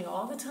tells me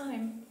all the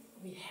time,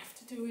 we have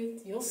to do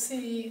it, you'll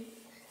see,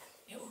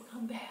 it will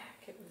come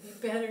back, it will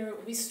be better, it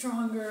will be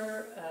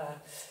stronger,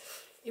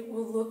 it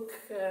will look,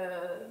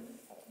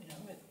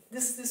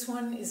 this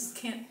one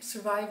can't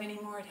survive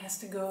anymore, it has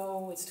to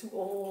go, it's too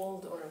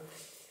old, or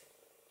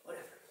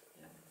whatever,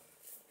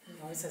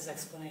 He always has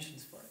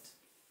explanations for it.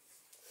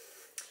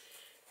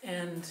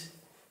 And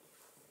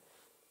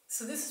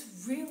so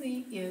this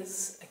really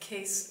is a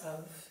case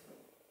of,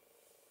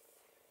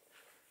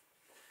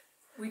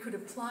 we could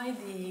apply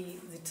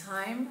the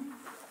time,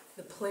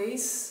 the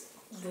place,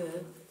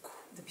 the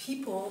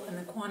people, and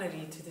the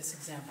quantity to this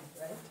example,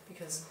 right?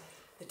 Because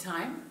the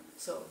time,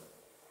 so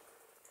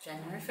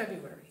January,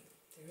 February,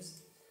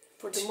 there's...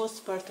 For the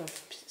most part of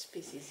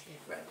species,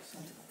 yeah. Right.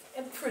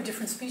 And for a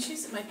different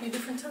species, it might be a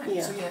different time.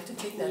 Yeah. So you have to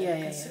take that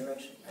into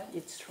consideration, right?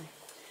 It's true.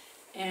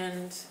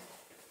 And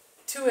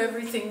to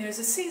everything there's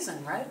a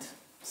season, right?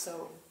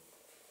 So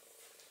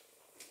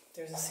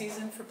There's a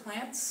season for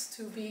plants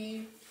to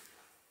be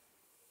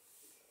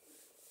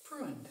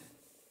pruned,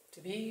 to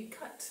be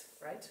cut,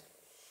 right?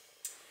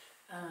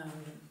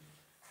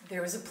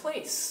 There is a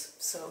place.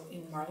 So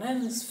in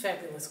Marlene's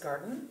fabulous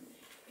garden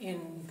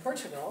in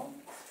Portugal,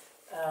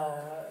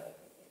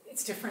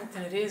 it's different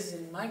than it is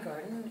in my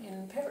garden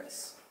in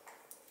Paris,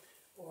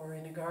 or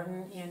in a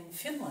garden in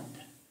Finland,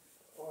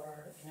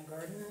 or in a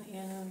garden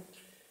in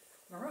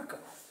Morocco.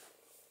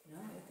 You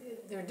know,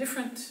 they're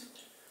different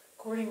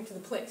according to the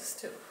place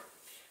too.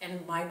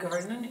 And my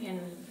garden in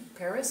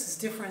Paris is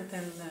different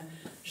than the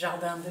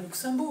Jardin de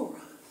Luxembourg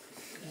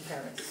in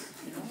Paris.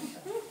 You know,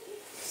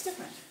 it's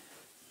different.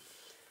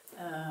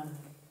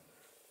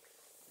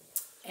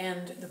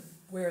 And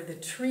where the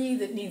tree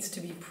that needs to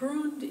be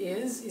pruned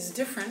is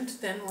different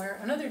than where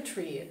another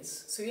tree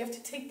is. So you have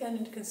to take that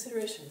into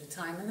consideration, the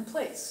time and the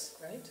place,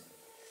 right?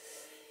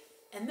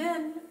 And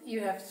then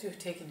you have to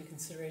take into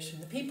consideration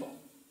the people.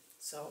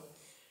 So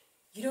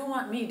you don't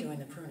want me doing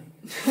the pruning,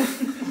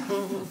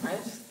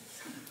 right?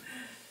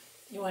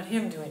 You want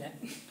him doing it,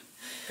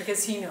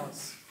 because he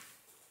knows.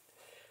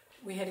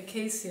 We had a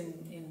case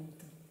in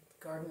the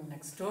garden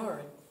next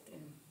door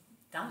in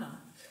Dharma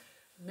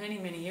many,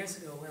 many years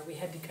ago where we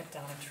had to cut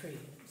down a tree.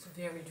 It was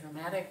very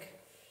dramatic.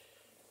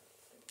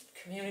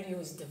 The community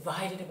was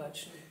divided about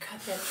should we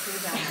cut that tree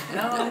down or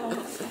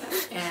no.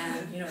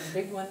 And, you know, the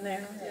big one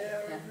there.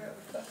 Yeah.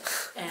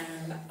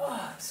 And,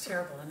 oh, it was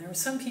terrible. And there were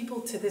some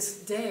people to this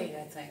day,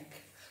 I think,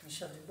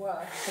 Michel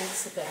Dubois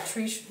thinks that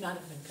tree should not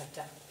have been cut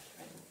down.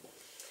 Right?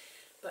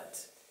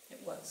 But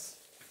it was.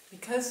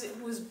 Because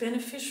it was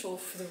beneficial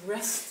for the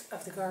rest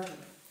of the garden.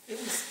 It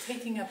was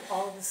taking up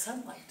all of the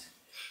sunlight.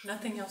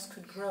 Nothing else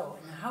could grow.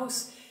 In the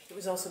house, it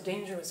was also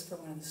dangerous for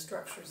one of the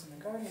structures in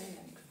the garden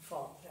and it could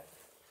fall.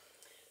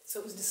 So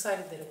it was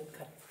decided that it would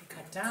be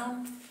cut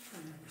down,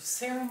 and there were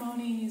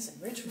ceremonies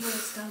and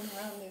rituals done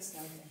around this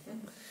and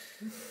everything.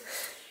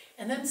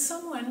 And then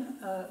someone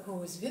who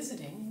was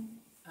visiting,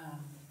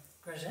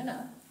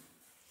 Grażyna,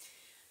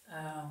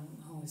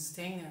 who was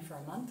staying there for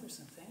a month or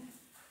something,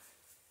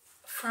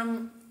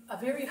 from a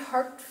very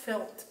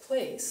heartfelt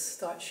place,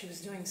 thought she was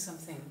doing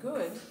something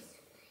good,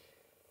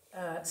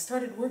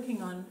 started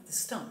working on the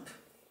stump.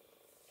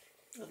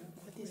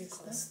 What do you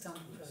call a stump?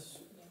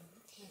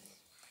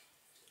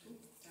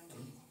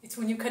 It's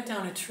when you cut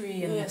down a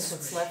tree and that's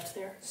what's left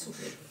there.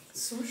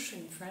 Souche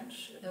in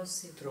French. É o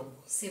cepo.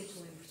 Cepo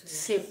em português.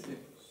 Cepo.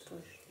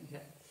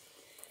 Okay.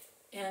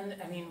 And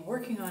I mean,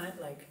 working on it.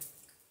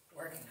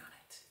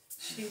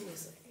 She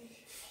was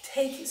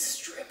like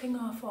stripping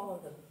off all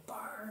of the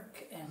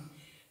bark and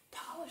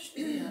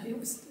polishing it. It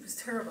was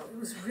terrible. It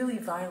was really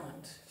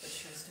violent what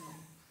she was doing.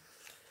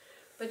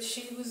 But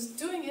she was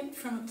doing it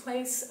from a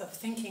place of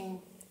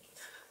thinking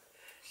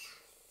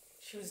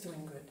she was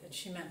doing good and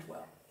she meant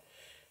well.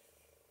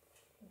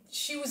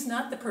 She was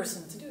not the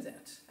person to do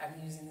that. I'm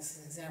using this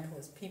as an example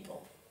as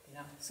people, you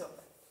know. So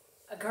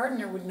a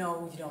gardener would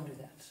know you don't do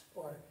that.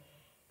 Or,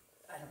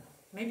 I don't know,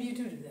 maybe you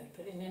do that.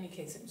 But in any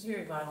case, it was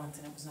very violent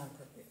and it was not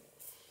appropriate.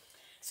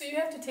 So you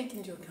have to take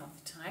into account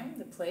the time,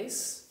 the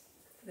place,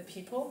 the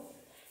people,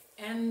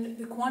 and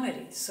the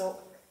quantity. So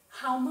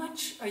how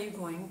much are you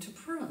going to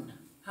prune?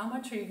 How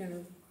much are you going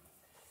to...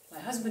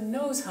 My husband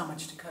knows how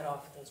much to cut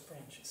off those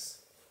branches.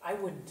 I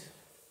wouldn't.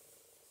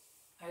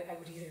 I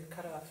would either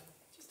cut off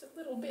just a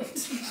little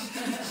bit.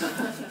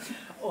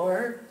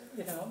 Or,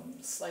 you know,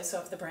 slice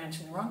off the branch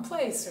in the wrong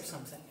place or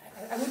something.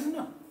 I wouldn't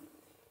know.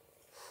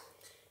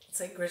 It's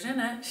like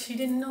Grażyna, she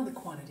didn't know the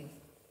quantity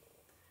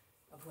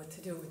of what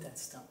to do with that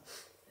stump.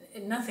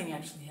 And nothing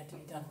actually had to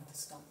be done with the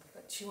stump,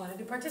 but she wanted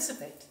to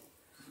participate.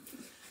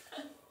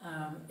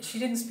 She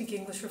didn't speak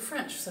English or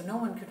French, so no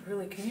one could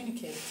really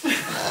communicate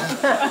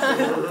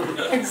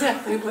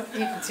exactly what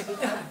needed to be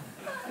done.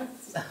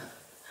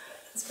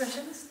 Is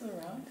Grażyna still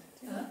around?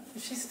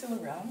 Is she still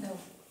around? No.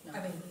 No.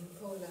 I mean, in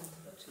Poland,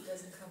 but she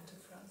doesn't come to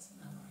France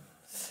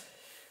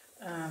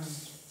anymore.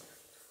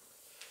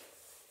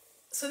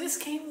 So this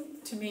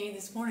came to me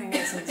this morning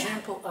as an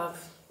example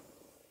of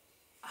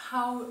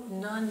how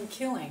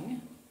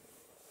non-killing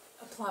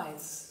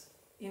applies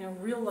in a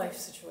real-life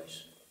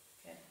situation.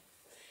 Okay?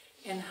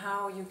 And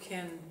how you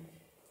can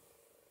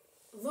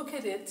look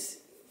at it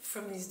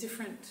from these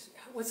different,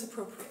 what's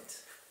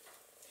appropriate.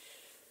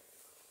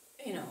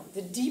 You know,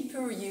 the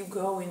deeper you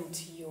go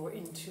into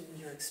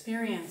your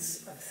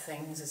experience of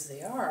things as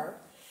they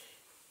are,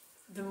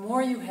 the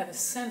more you have a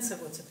sense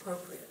of what's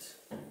appropriate.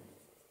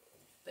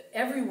 But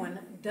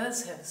everyone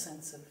does have a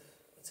sense of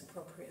what's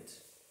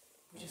appropriate.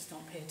 We just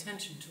don't pay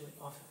attention to it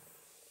often.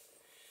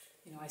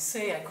 You know, I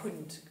say I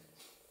couldn't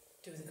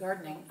do the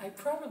gardening. I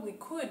probably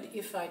could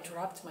if I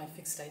dropped my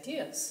fixed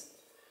ideas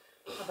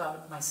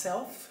about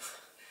myself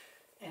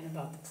and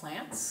about the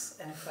plants,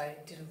 and if I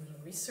did a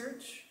little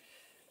research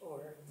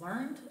or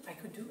learned, I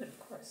could do it, of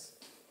course.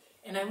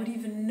 And I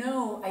even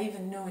know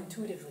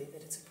intuitively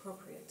that it's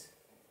appropriate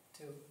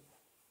to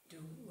do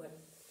what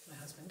my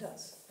husband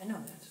does. I know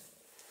that.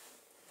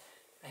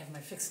 I have my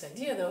fixed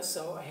idea though,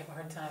 so I have a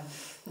hard time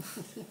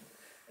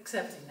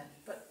accepting that,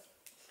 but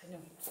I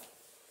know.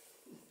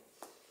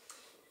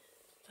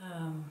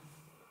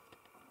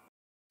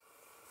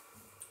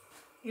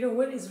 You know,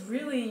 what is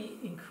really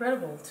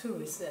incredible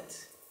too is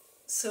that,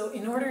 so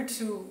in order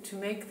to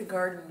make the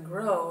garden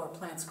grow, or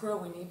plants grow,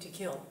 we need to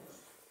kill.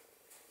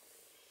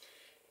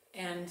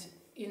 And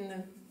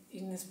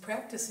in this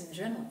practice in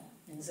general,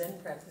 in Zen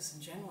practice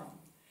in general,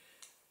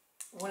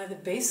 one of the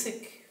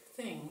basic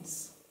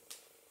things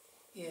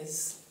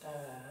is,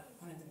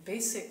 one of the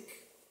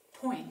basic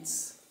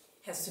points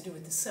has to do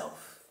with the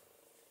self.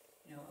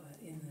 You know,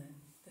 in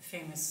the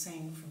famous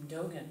saying from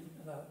Dogen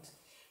about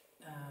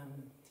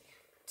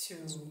to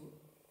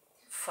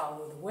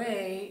follow the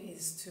way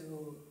is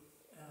to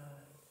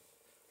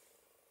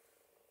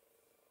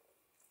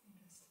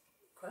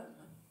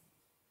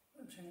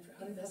I'm trying to,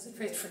 how does the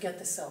phrase forget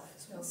the self?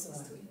 No, it's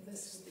to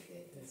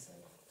investigate the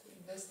self. To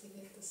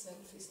investigate the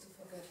self is to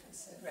forget the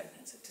self. Right,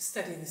 so to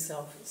study the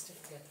self is to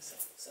forget the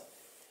self. So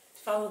to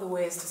follow the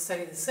way is to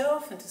study the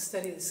self, and to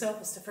study the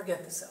self is to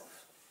forget the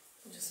self.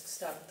 We'll just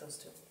stop at those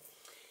two.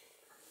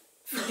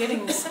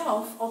 Forgetting the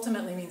self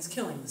ultimately means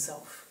killing the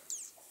self,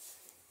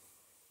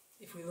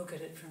 if we look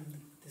at it from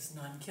this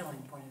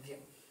non-killing point of view.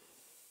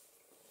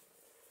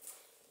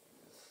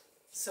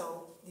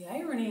 So the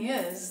irony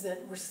is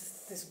that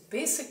this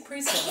basic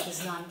precept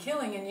is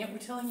non-killing, and yet we're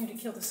telling you to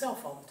kill the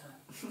self all the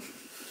time.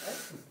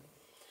 Right?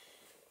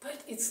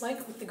 But it's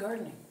like with the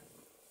gardening.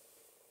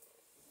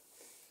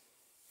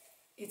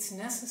 It's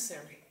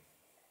necessary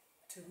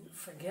to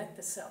forget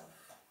the self.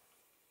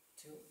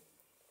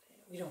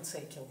 We don't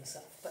say kill the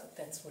self, but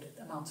that's what it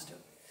amounts to.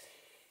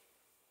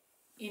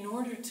 In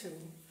order to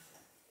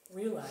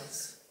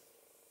realize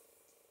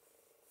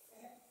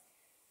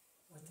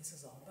what this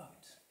is all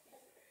about.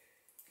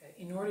 Okay?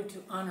 In order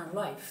to honor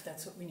life,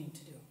 that's what we need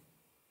to do.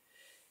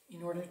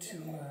 In order to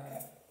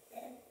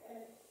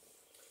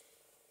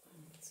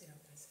let's see how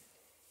I say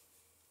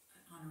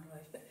it. Honor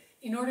life. But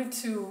in order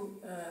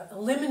to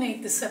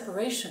eliminate the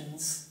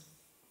separations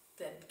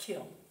that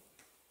kill,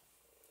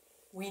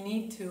 we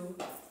need to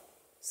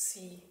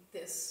see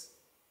this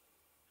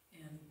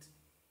and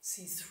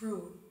see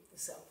through the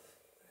self.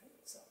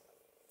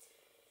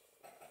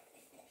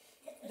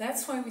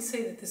 That's why we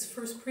say that this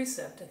first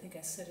precept, I think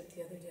I said it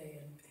the other day,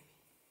 and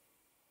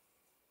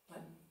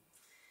what?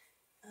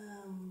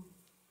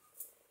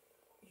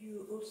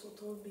 You also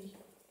told me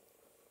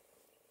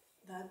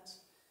that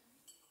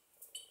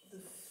the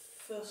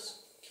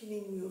first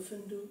killing we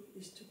often do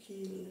is to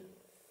kill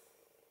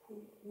who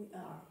we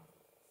are.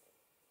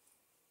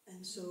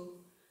 And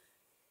so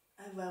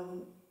I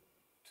vow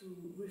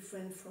to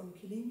refrain from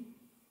killing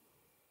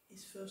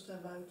is first I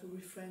vow to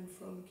refrain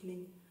from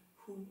killing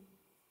who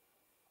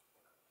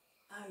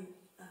I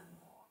am,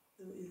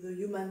 the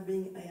human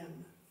being I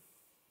am.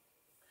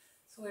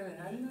 So wait a minute,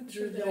 I'm not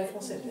sure that I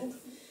said it.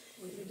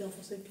 Oui, je dis en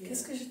français. Puis,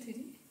 Qu'est-ce que je t'ai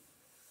dit?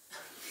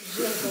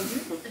 J'ai entendu.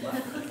 I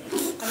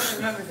don't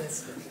remember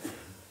this.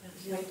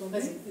 J'ai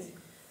entendu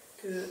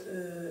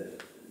que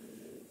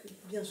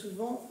bien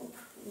souvent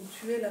on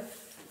tuait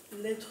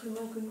l'être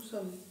humain que nous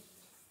sommes.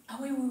 Ah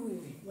oui, oui, oui,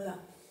 oui. Voilà.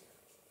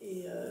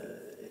 Et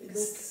donc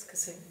que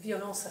c'est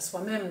violence à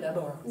soi-même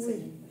d'abord.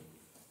 Oui.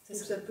 Donc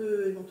ça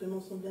peut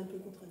éventuellement sembler un peu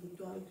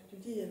contradictoire avec ce que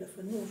tu dis, et à la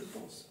fois non, je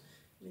pense.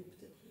 Mais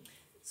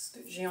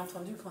peut-être. J'ai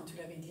entendu quand tu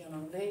l'avais dit en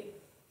anglais,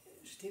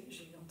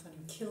 j'ai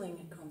entendu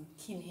killing comme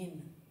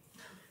kin-in.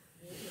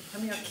 La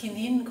première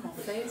kin-in qu'on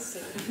fait,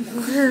 c'est.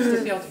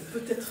 J'étais perdue.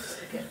 Peut-être.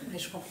 Okay, mais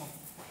je comprends.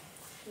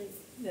 Oui.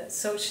 Yeah,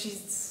 so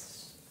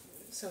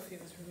Sophie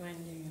was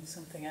reminding me of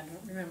something, I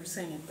don't remember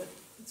saying it, but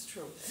it's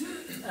true.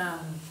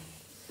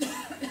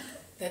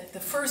 That the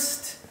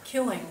first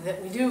killing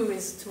that we do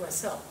is to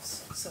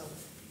ourselves. So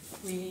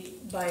we,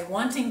 by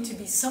wanting to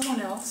be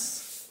someone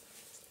else,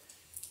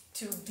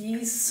 to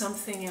be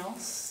something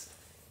else,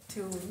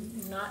 to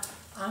not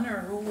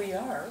honor who we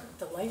are,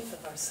 the life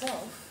of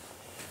ourselves,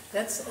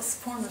 that's a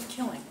form of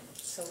killing.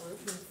 So we're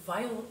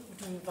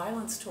doing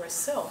violence to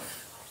ourselves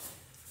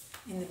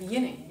in the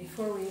beginning,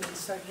 before we even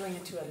start doing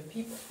it to other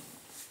people.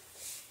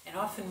 And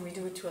often we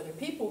do it to other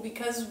people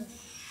because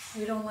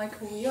we don't like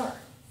who we are.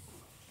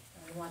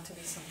 And we want to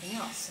be something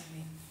else, and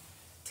we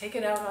take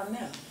it out on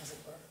them, as it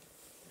were.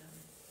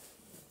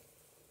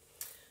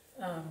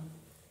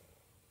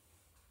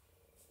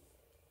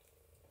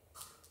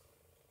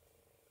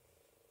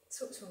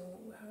 So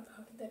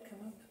how did that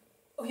come up?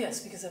 Oh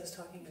yes, because I was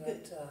talking about...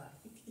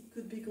 It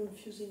could be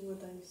confusing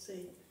what I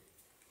say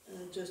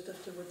just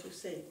after what you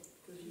say,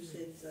 because you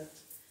said that...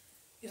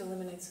 It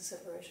eliminates the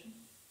separation?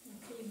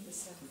 Killing the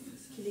self.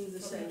 Killing the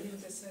self. Killing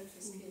the self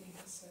is killing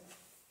the self.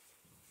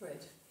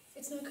 Right.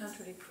 It's not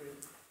contradictory.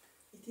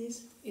 It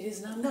is? It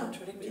is not No,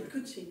 contradictory. it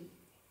could seem.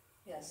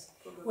 Yes.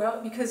 Probably.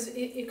 Well, because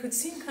it could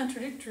seem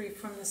contradictory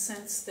from the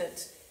sense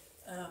that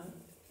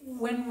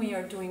when we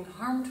are doing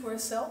harm to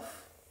ourselves,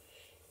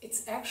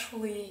 it's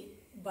actually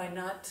by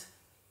not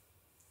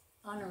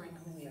honoring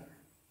who we are.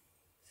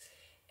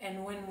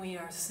 And when we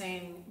are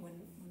saying,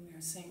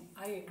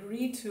 I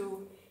agree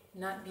to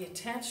not be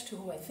attached to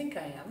who I think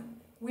I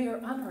am, we are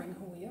honoring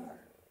who we are.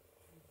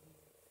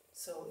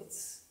 So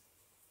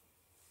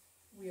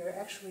we are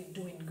actually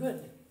doing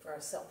good for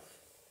ourselves,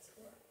 as it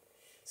were.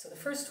 So the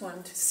first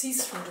one, to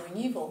cease from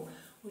doing evil,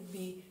 would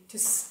be to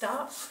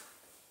stop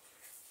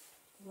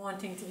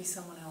wanting to be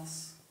someone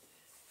else,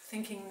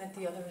 thinking that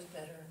the other is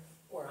better,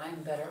 or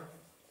I'm better.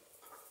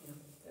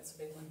 That's a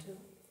big one too.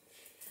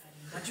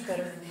 I'm much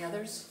better than the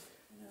others.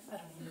 I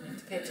don't even need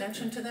to pay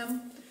attention to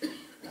them.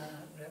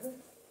 Whatever.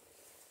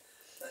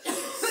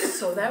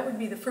 So that would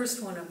be the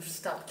first one, of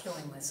stop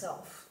killing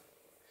myself.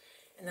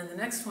 And then the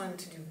next one,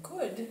 to do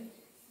good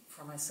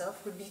for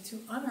myself, would be to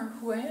honor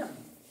who I am.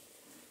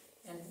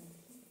 And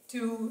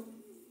do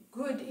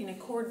good in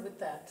accord with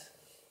that.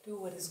 Do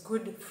what is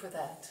good for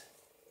that.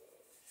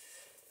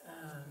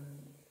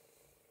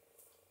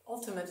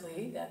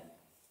 Ultimately,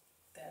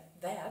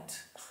 that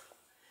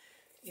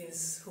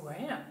is who I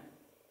am.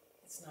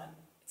 It's not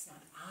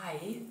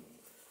I,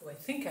 who I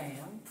think I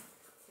am.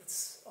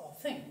 It's all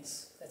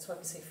things. That's why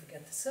we say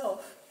forget the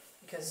self,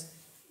 because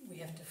we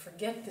have to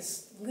forget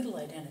this little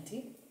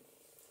identity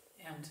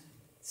and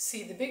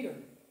see the bigger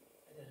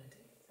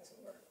identity, as it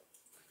were.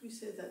 You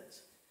say that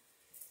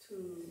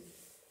to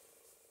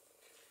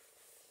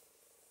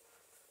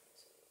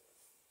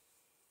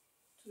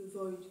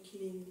avoid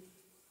killing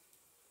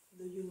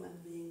the human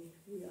being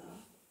we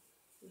are,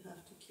 we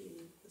have to kill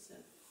the self.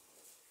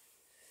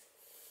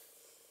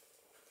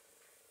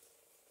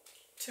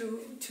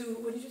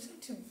 What did you say?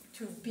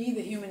 To be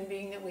the human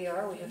being that we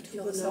are, we have to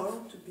kill the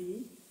self. To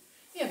be.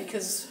 Yeah,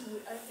 because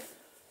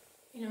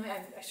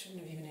I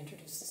shouldn't have even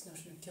introduced this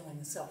notion of killing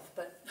the self,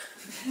 but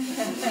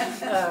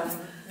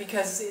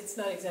because it's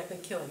not exactly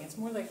killing. It's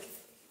more like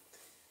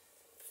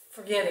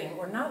forgetting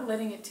or not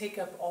letting it take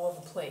up all of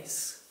the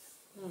place.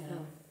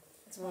 Mm-hmm.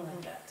 It's more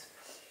like that.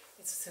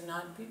 It's to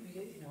not be,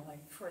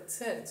 like Freud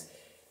said,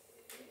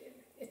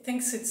 it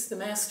thinks it's the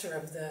master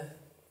of the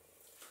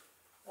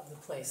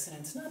place, and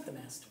it's not the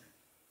master.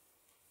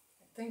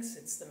 It thinks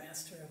it's the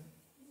master of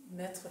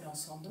mettre dans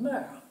son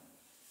demeure,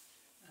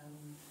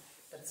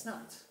 but it's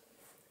not.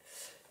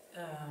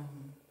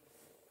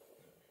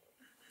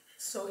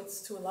 So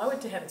it's to allow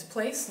it to have its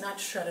place, not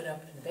shut it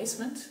up in the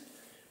basement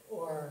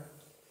or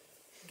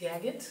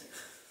gag it,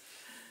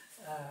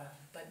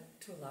 but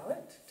to allow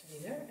it to be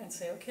there and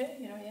say, okay,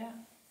 yeah.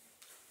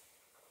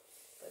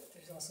 But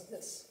there's also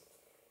this,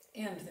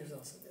 and there's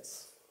also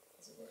this,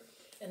 as it were.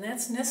 And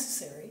that's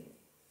necessary.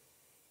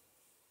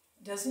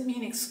 Doesn't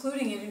mean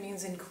excluding it, it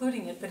means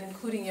including it, but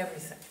including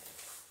everything.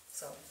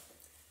 So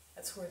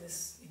that's where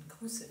this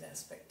inclusive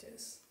aspect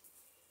is.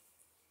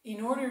 In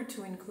order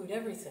to include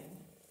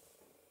everything,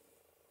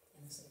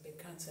 and this is a big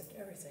concept,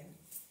 everything,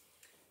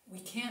 we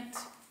can't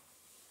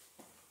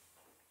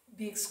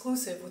be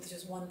exclusive with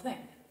just one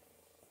thing.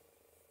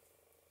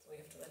 So we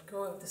have to let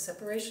go of the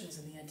separations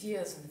and the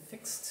ideas and the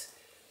fixed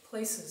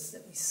places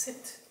that we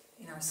sit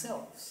in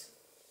ourselves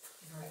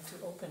in order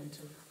to open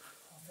to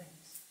all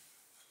things.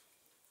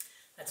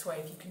 That's why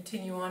if you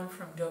continue on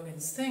from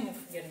Dogen's thing of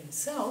forgetting the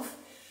self,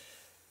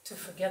 to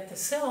forget the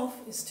self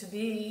is to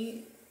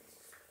be,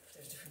 if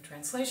there's different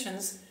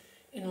translations,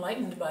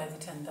 enlightened by the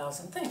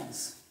 10,000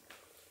 things,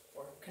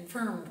 or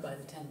confirmed by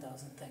the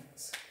 10,000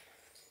 things.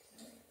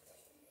 You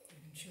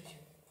can choose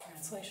your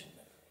translation,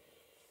 but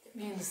it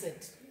means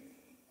that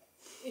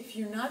if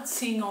you're not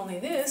seeing only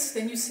this,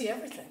 then you see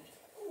everything.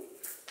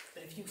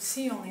 But if you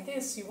see only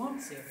this, you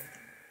won't see everything.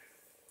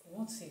 You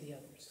won't see the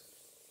others.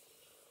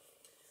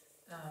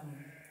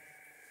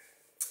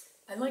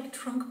 I like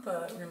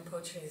Trungpa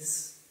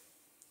Rinpoche's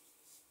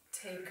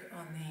take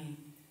on the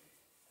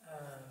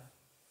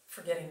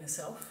forgetting the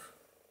self.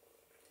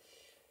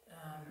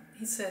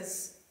 He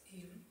says,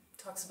 he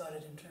talks about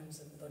it in terms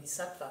of the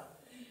bodhisattva,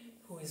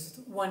 who is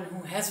one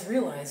who has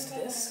realized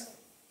this,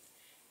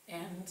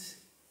 and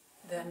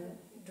then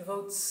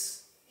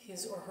devotes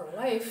his or her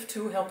life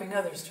to helping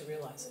others to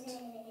realize it.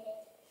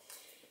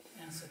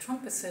 And so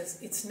Trungpa says,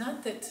 it's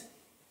not that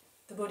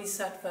the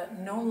bodhisattva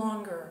no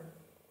longer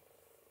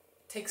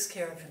takes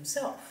care of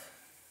himself,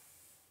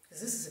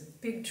 because this is a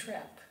big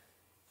trap.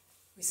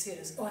 We see it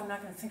as, I'm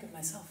not going to think of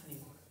myself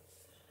anymore.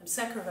 I'm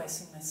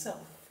sacrificing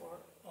myself for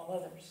all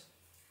others.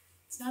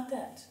 It's not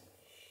that.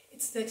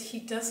 It's that he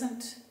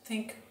doesn't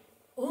think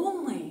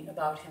only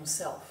about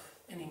himself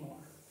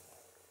anymore.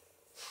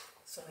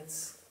 So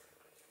it's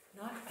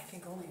not, I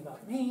think only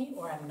about me,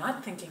 or I'm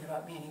not thinking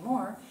about me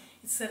anymore.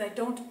 It's that I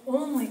don't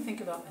only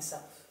think about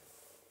myself.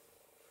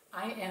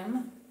 I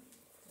am,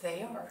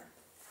 they are.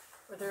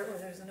 Or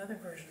there's another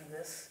version of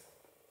this.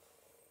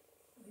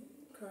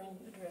 Corinne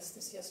addressed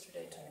this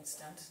yesterday to an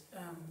extent.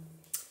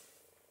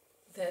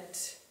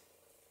 That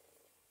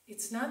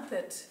it's not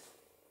that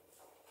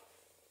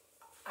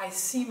I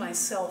see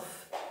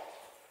myself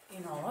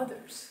in all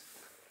others.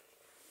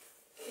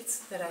 It's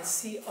that I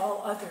see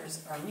all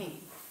others are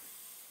me.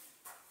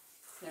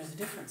 There's a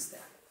difference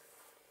there.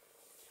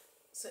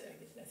 So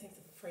I think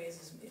the phrase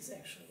is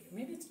actually,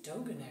 maybe it's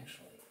Dogen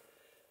actually.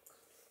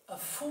 A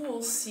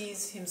fool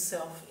sees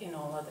himself in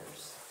all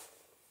others.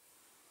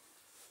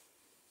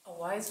 A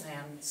wise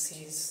man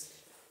sees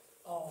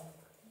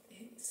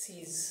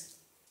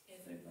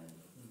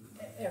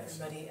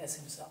everybody as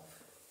himself.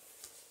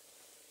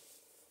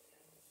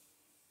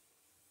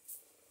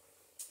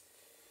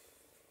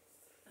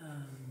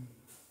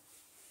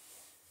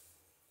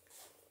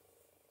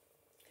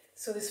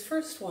 So this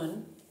first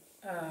one,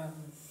 of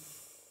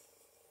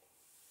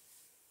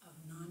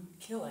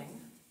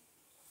non-killing,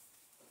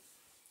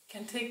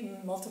 can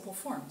take multiple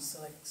forms.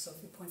 So like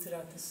Sophie pointed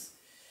out this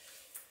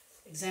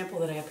example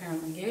that I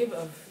apparently gave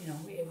of,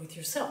 with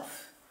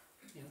yourself.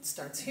 It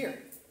starts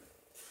here.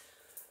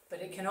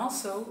 But it can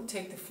also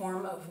take the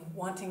form of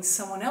wanting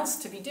someone else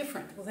to be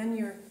different. Well, then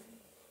you're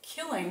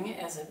killing,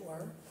 as it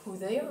were, who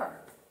they are.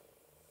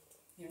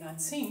 You're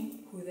not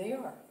seeing who they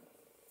are.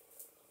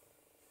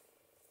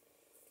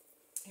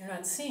 You're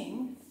not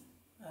seeing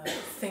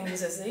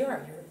things as they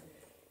are.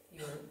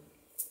 You're,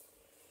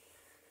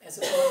 as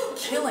it were,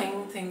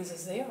 killing things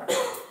as they are.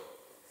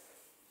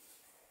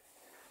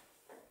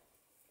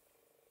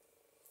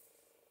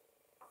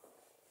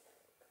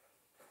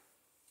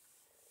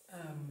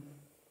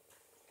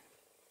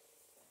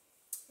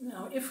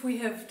 Now, if we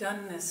have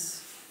done this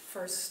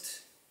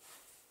first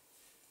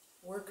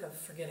work of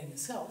forgetting the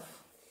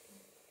self,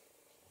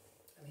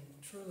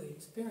 truly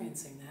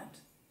experiencing that,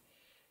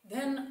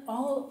 then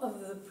all of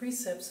the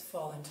precepts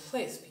fall into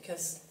place,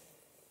 because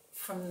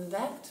from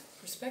that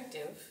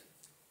perspective,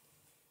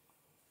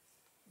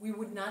 we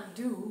would not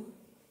kill,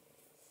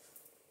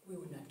 we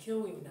would not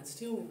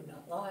steal, we would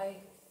not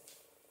lie.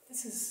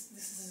 This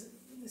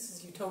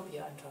is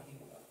utopia I'm talking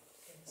about.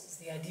 Okay? This is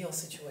the ideal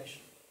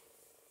situation.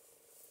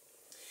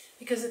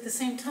 Because at the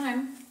same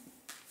time,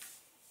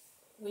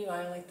 we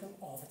violate them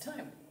all the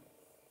time.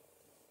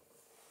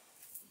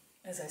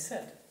 As I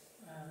said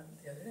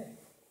the other day.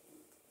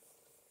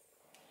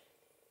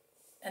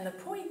 And the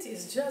point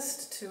is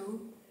just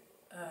to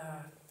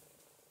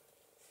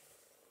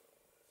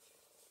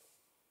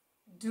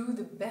do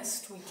the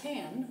best we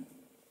can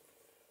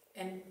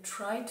and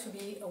try to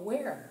be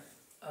aware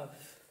of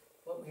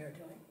what we are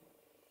doing.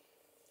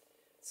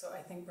 So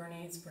I think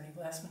it's Bernie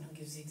Glassman who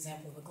gives the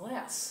example of a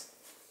glass.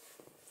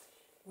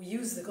 We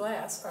use the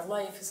glass, our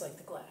life is like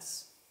the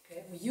glass.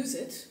 Okay? We use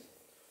it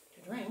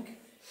to drink,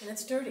 and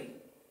it's dirty.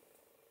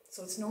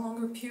 So it's no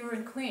longer pure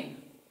and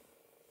clean.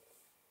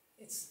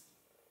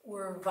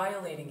 We're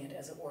violating it,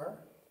 as it were,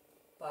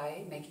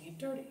 by making it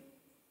dirty.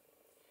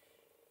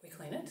 We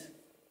clean it,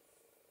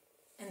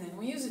 and then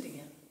we use it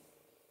again.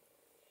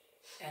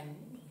 And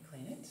we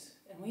clean it,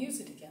 and we use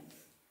it again.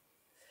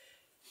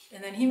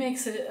 And then he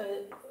makes it,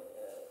 I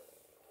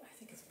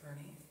think it's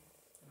Bernie,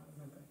 I don't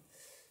remember,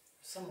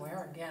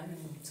 somewhere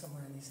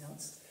in these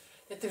notes,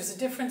 that there's a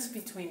difference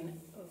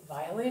between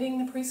violating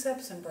the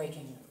precepts and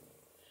breaking them.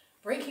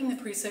 Breaking the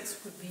precepts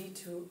would be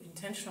to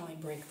intentionally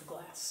break the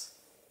glass.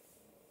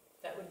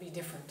 That would be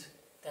different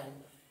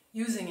than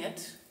using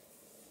it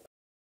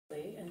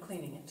and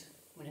cleaning it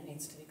when it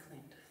needs to be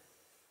cleaned.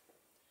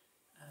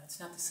 It's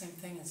not the same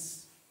thing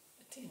as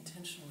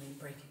intentionally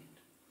breaking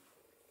it.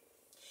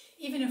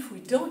 Even if we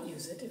don't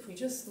use it, if we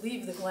just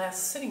leave the glass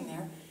sitting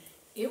there,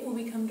 it will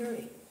become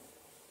dirty.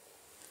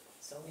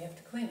 So we have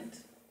to clean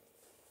it.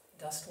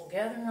 Dust will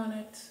gather on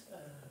it,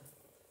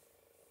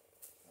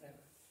 whatever.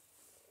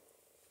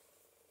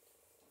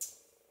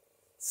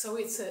 So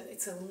it's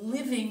a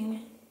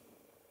living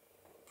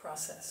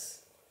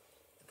process.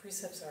 The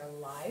precepts are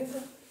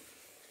alive.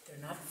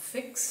 They're not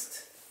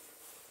fixed.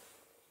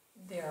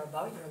 They are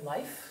about your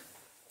life.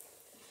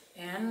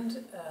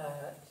 And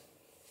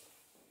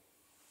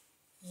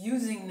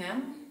using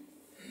them,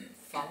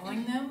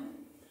 following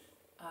them,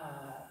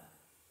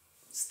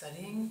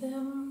 studying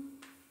them,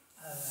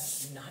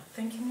 not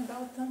thinking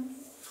about them.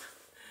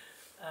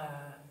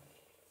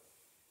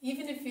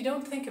 Even if you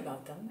don't think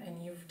about them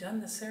and you've done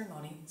the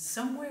ceremony,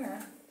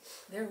 somewhere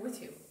they're with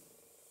you.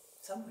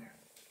 Somewhere.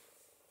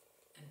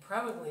 And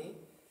probably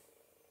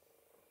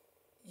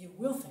you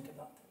will think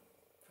about them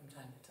from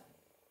time to time.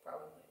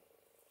 Probably.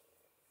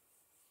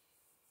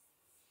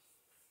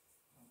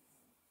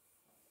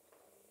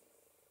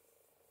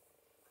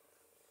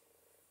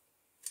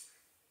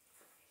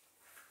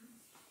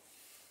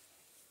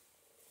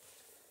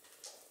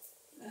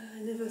 I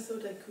never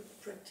thought I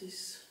could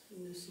practice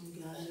in the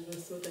Sangha. I never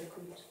thought I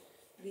could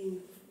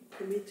be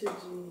committed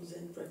in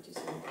Zen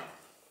practicing.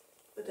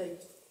 But I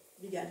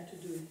began to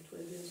do it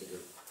 12 years ago.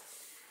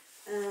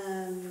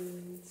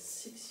 And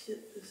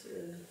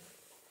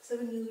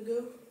 7 years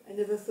ago, I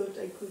never thought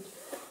I could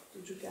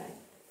do Jukai.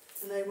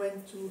 And I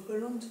went to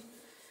Holland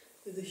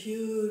with a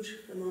huge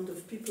amount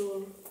of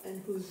people,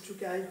 and whose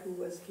Jukai who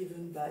was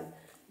given by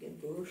Zen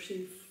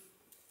Roshi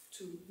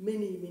to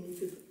many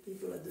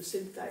people at the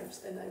same time,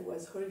 and I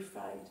was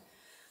horrified.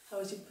 How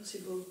is it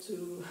possible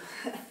to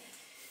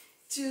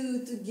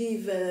to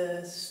give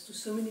to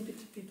so many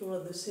people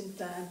at the same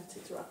time,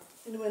 etc.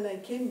 And when I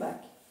came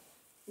back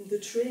in the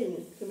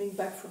train, coming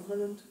back from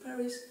Holland to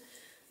Paris,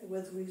 I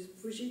was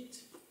with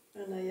Brigitte,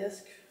 and I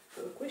asked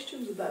her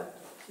questions about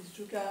his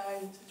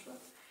Jukai, etc.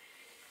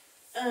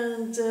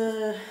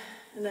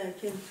 And I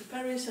came to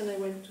Paris, and I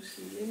went to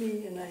see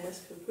Amy, and I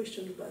asked her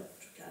questions about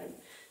Jukai,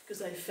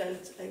 because I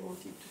felt I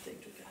wanted to take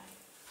Jukai.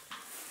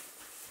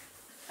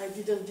 I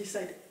didn't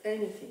decide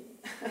anything,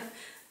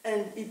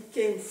 and it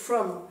came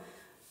from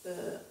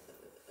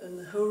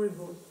an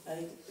horrible,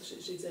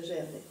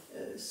 j'exagère,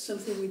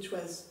 something which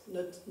was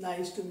not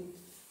nice to me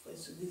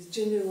so this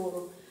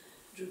general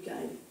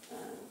Jukai.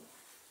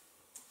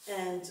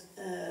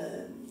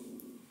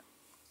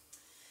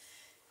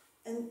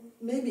 And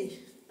maybe,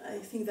 I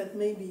think that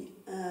maybe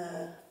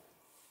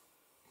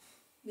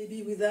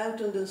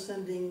without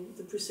understanding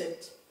the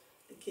precept,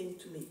 it came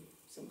to me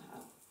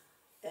somehow.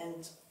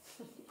 And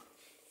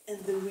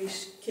the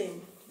wish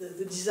came,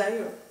 the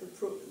desire,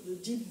 the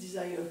deep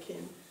desire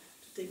came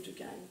to take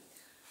Jukai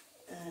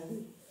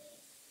and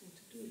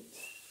to do it.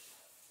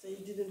 So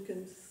it didn't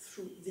come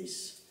through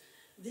this.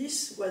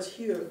 This was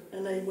here,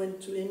 and I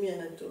went to Amy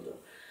and I told her,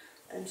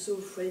 I'm so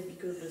afraid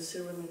because the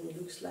ceremony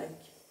looks like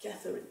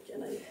Catholic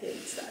and I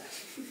hate that.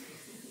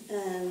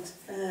 And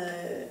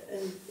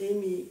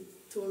Amy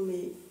told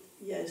me,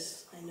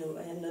 yes, I know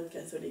I am not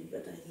Catholic,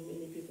 but I know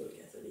many people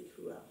Catholic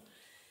who are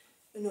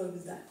annoyed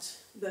with that.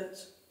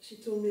 But you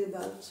told me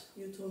about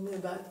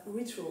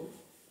ritual,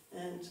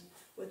 and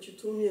what you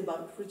told me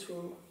about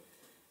ritual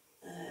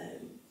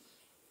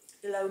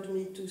allowed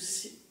me to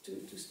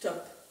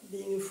stop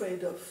being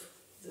afraid of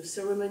the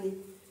ceremony,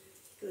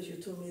 because you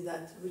told me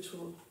that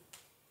ritual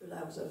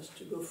allows us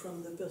to go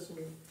from the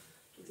personal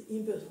to the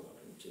impersonal,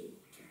 and to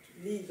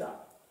leave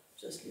out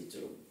just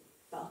little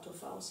part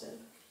of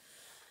ourselves.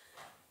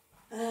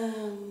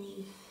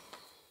 It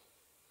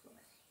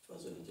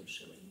was a little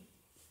sharing.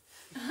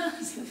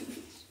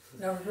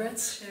 No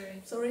regrets?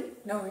 Sharing. Sorry?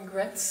 No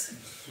regrets?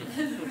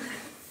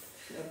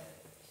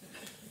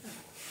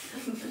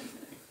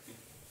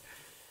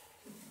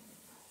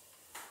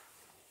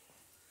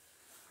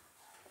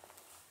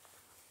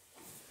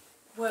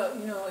 Well,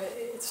 you know,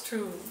 it's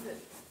true that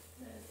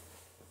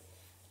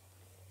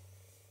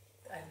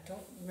I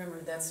don't remember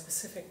that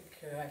specific.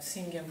 I've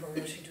seen Genpo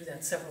Roshi do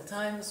that several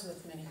times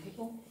with many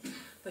people.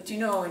 But you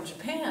know, in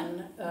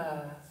Japan,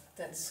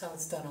 that's how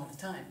it's done all the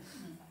time.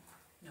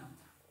 No,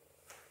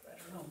 I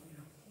don't know. You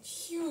know,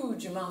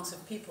 huge amounts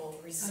of people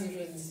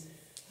receiving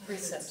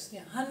precepts.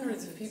 Yeah,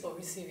 hundreds of people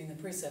receiving the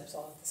precepts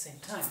all at the same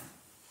time.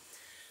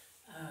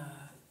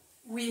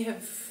 We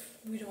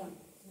don't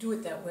do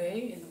it that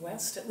way in the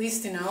West, at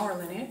least in our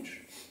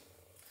lineage.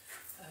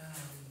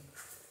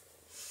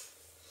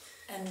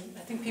 And I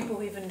think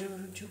people even do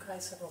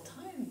Jukai several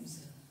times,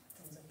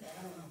 things like that.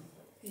 I don't know.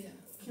 Yeah,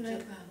 Can in I-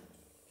 Japan.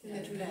 Yeah,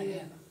 Every Japan, year.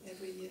 yeah.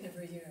 Every year.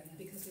 Every year, yeah.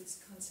 Because it's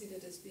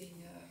considered as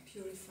being a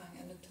purifying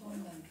and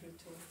atonement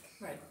ritual.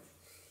 Right.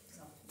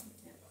 So,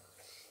 yeah.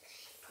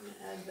 Can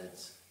I add that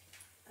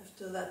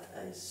after that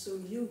I saw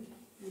you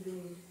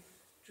giving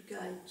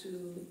Jukai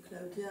to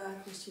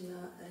Claudia,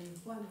 Christina and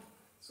Juan,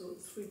 so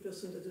 3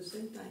 persons at the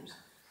same time.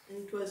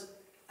 And it was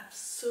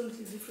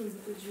absolutely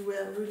different because you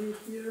were really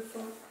here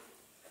for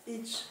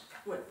each,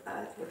 what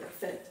I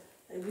felt.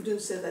 I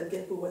wouldn't say that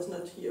Genpo was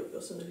not here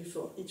personally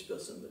for each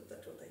person, but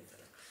that's what I felt.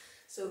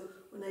 So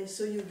when I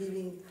saw you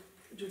giving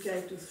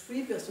Jukai to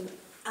 3 persons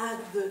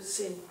at the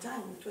same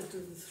time, it was to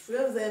the 3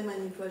 of them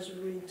and it was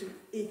really to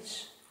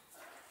each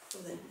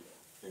of them.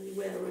 And you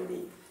were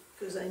really,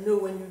 because I know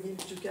when you give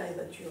Jukai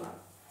that you are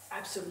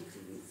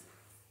absolutely with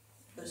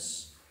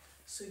us.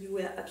 So you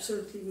were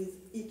absolutely with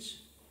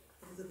each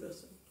of the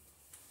person.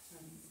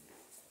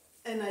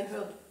 And I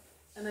heard,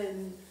 and I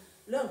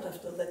learned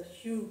after that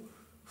you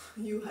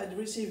had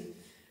received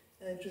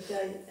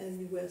Jukai and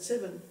you were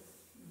 7.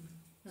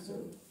 Mm-hmm. So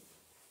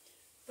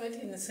But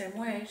in the same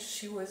way,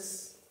 she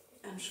was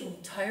I'm sure.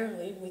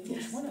 entirely with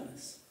Yes. each one of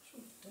us.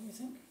 Don't you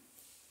think?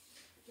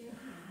 Yeah,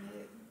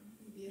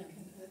 maybe I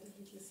can add a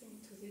little thing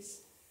to this.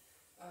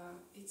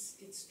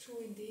 It's true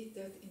indeed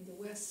that in the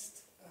West,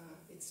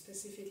 it's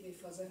specifically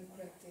for Zen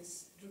practice,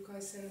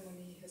 Jukai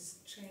ceremony has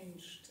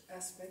changed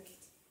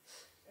aspect.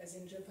 As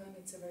in Japan,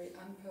 it's a very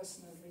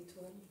unpersonal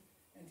ritual,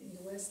 and in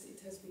the West, it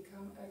has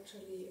become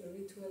actually a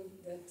ritual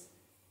that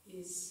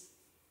is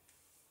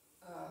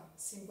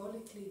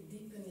symbolically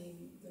deepening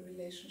the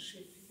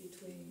relationship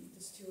between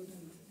the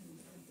student and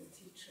the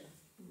teacher,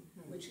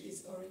 which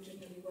is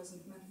originally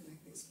wasn't meant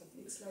like this, but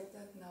it's like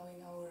that now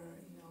in our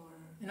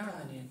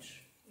lineage.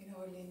 in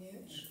our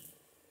lineage,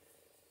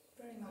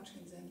 very much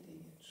in Zen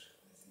lineage,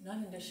 I think. Not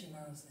in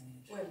Deshimaru's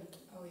lineage. Well,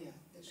 oh yeah,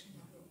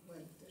 Deshimaru.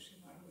 Well,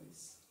 Deshimaru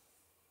is.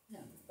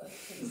 Yeah, but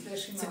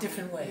Deshimaru. it's a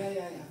different way.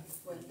 Yeah.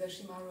 Well,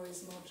 Deshimaru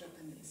is more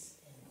Japanese,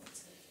 I would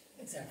say.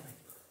 Exactly.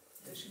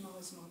 Deshimaru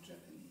is more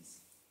Japanese.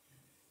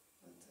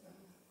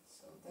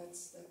 But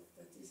so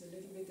that is a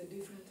little bit the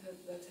different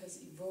that has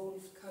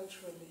evolved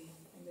culturally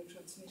in the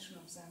transmission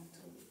of Zen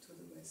to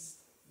the West.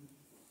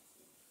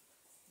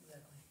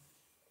 Exactly.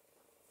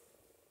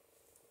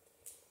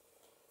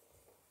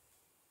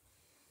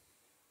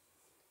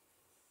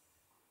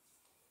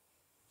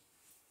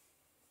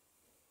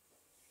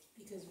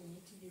 Because we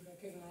need to be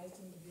recognized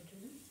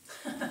individually.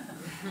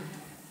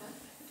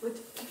 What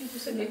did you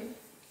say?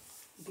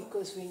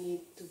 Because we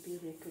need to be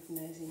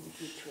recognized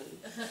individually.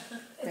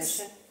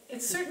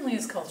 It certainly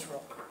is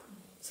cultural.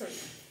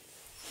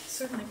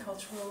 Certainly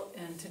cultural,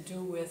 and to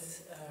do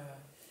with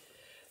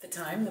the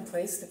time, the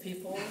place, the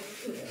people.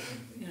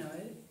 You know,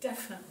 it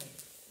definitely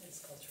is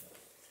cultural.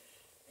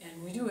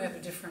 And we do have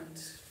a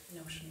different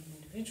notion of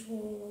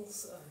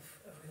individuals,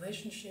 of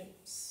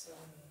relationships.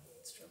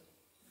 It's true.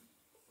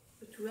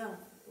 But we are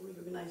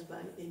recognized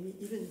by Amy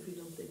even if we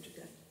don't take the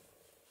guide.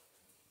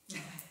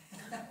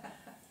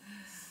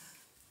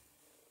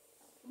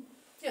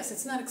 Yes,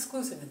 it's not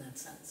exclusive in that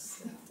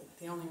sense.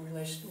 The only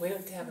way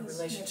to have a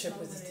relationship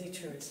with the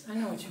teacher is, I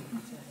know what you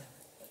mean, but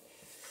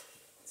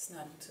it's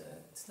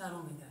not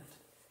only that.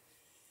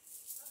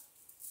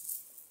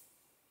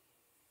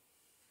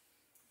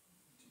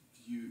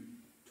 Do you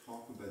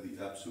talk about the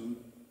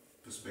absolute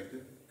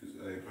perspective? Because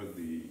I heard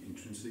the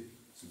intrinsic,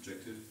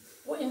 subjective.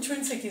 Well,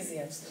 intrinsic is the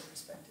absolute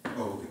perspective.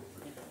 Oh, okay.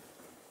 Yeah.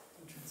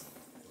 Intrinsic.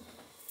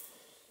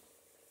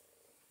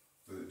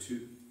 The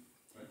two,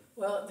 right?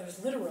 Well, there's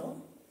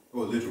literal.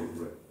 Oh, literal,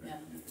 right. Yeah. I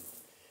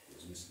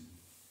was missing.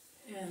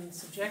 And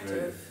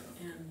subjective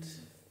and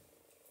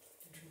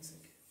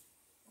intrinsic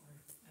or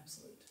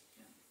absolute.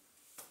 Yeah.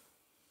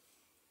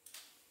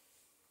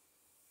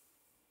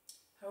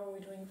 How are we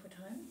doing for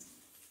time? 20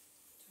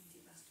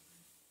 past 1.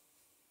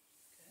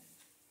 Okay.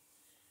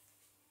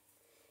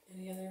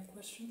 Any other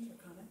questions or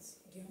comments?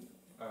 Dion?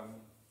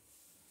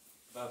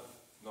 About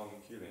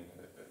non-killing,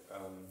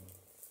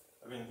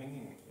 I've been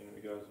thinking in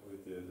regards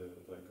with the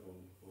like all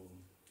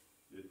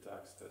the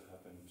attacks that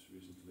happened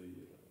recently in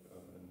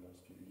the last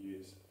few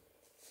years,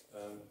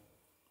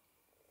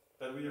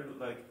 that we are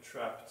like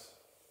trapped.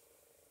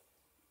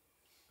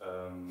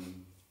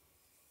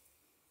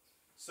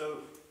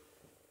 So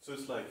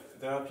it's like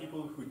there are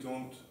people who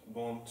don't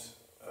want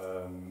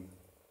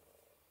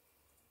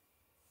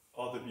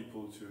other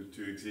people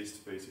to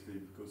exist basically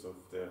because of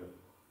their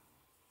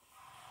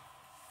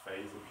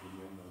faith,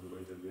 opinion, or the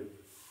way they live.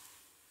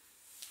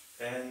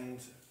 And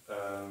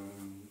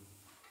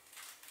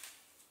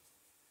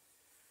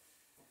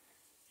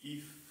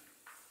if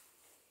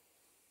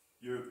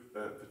you're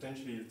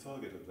potentially the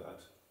target of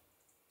that,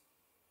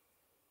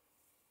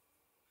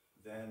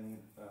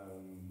 then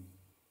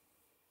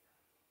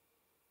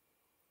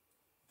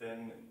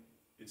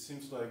it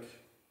seems like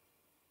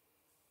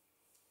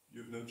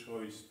you have no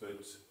choice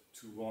but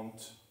to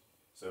want.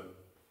 So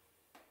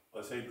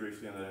I'll say it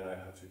briefly and then I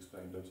have to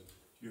explain, but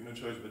you have no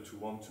choice but to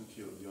want to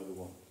kill the other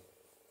one.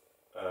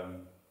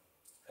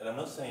 And I'm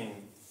not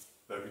saying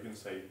that we can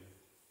say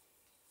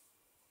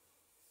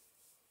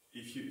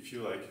if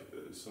you like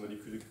somebody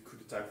could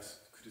attack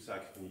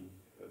me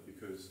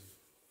because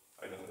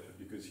I don't know,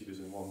 because he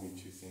doesn't want me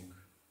to think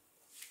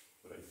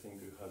what I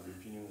think or have the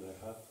opinion that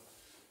I have,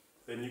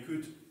 then you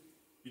could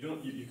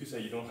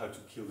say you don't have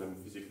to kill them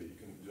physically.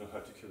 You don't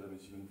have to kill them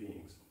as human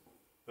beings,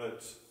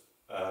 but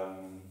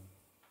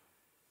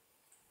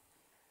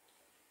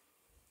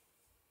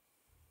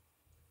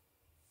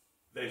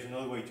there's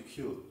another way to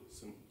kill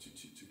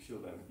to kill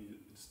them.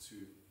 It's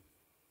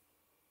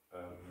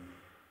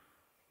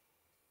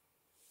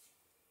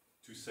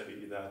to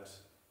say that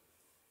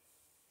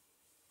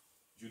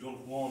you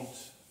don't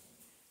want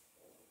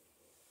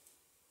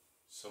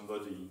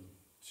somebody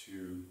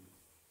to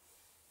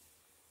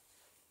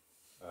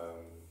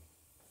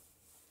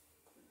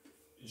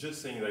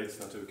just saying that it's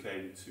not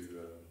okay to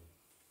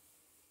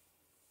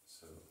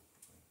so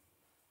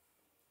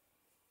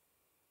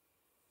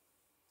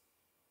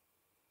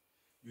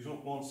you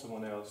don't want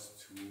someone else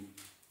to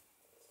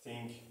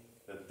think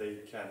that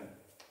they can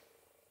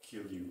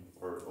kill you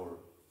or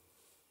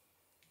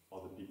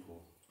other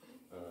people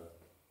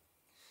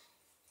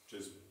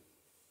just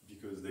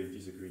because they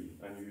disagree,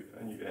 and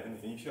if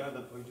you have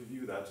the point of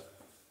view that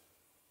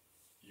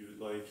you would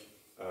like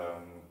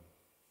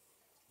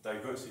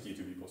diversity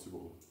to be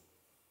possible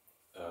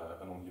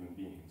among human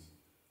beings,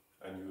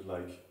 and you would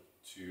like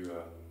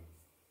to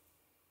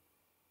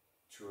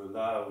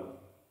allow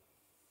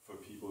for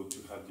people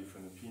to have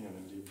different opinion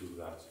and live with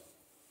that.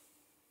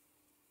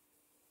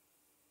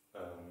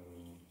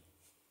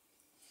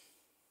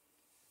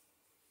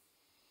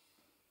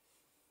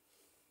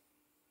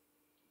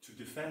 To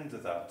defend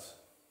that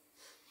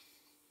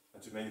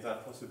and to make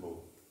that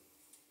possible,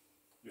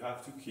 you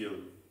have to kill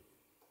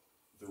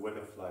the way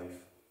of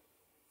life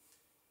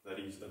that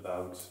is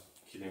about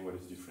killing what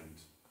is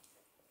different.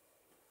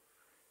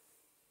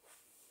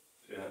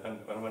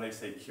 And when I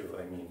say kill,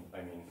 I mean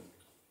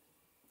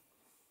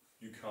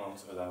you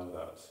can't allow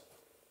that.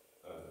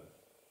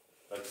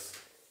 That's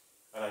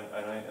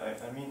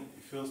I mean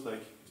it feels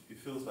like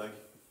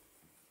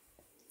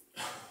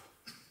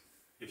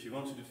if you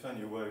want to defend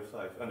your way of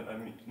life, and I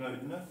mean not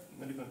even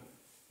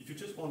if you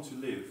just want to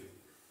live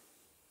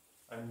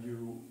and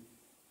you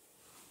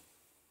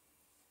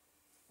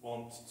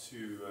want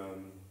to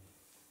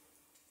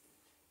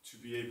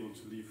be able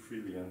to live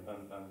freely and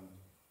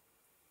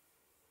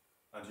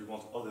you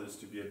want others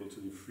to be able to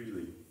live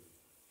freely,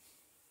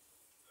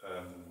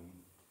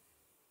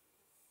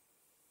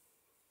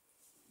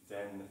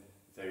 then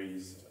there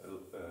is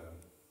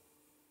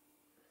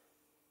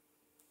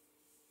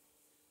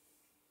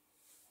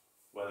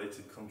well, it's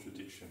a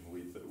contradiction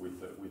with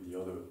the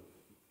other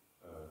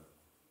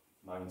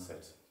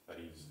mindset that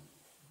is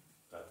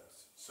that.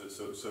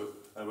 So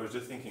I was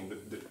just thinking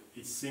that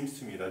it seems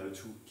to me that the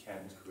two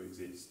can't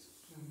coexist.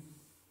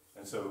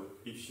 And so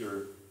if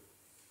you're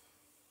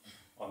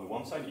on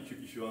one side,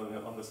 if you're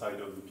on the side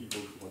of the people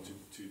who want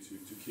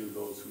to kill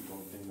those who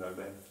don't think like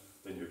them,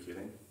 then you're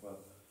killing. Well,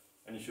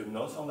 and if you're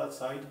not on that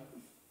side,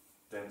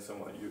 then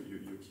someone you're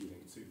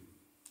killing too.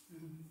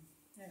 Mm-hmm.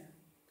 Yeah.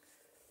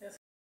 Yes.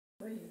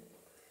 What you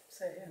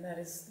say, and that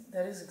is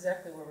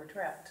exactly where we're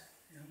trapped.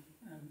 You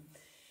know,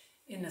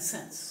 in a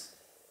sense.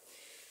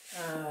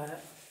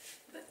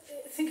 But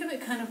think of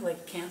it kind of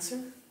like cancer.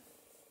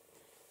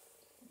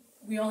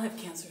 We all have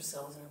cancer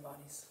cells in our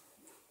bodies.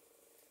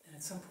 And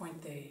at some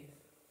point they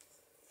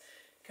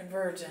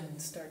converge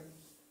and start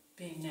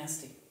being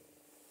nasty.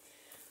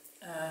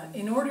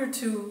 In order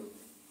to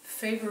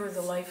favor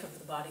the life of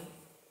the body,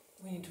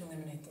 we need to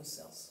eliminate those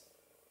cells.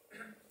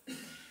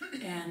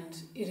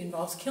 And it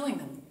involves killing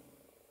them.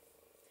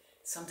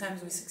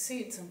 Sometimes we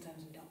succeed,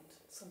 sometimes we don't.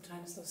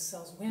 Sometimes those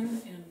cells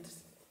win and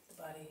the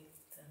body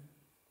then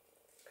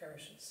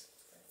perishes.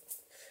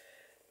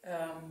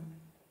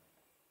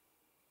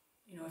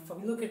 You know, if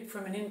we look at it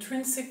from an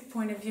intrinsic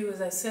point of view,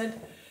 as I said,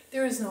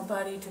 there is no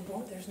body to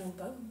born, there's no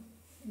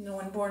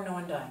one born, no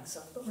one dying.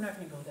 So, but we're not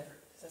going to go there.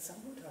 That's not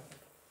what we're talking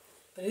about.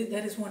 But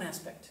that is one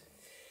aspect.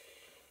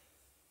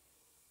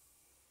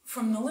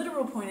 From the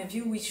literal point of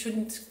view, we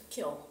shouldn't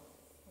kill.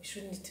 We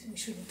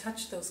shouldn't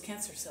touch those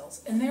cancer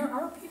cells. And there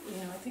are people,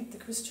 you know, I think the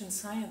Christian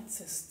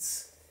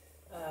Scientists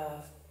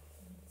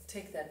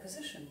take that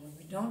position, where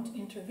we don't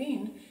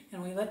intervene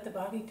and we let the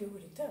body do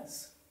what it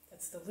does.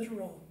 That's the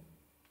literal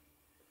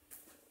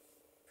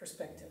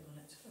perspective on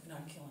it, of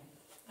not killing.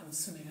 I'm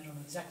assuming, I don't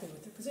know exactly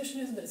what their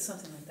position is, but it's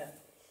something like that.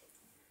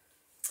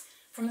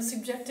 From a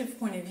subjective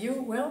point of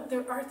view, well,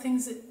 there are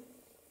things that,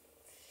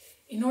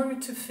 in order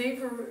to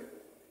favor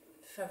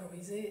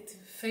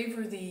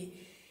the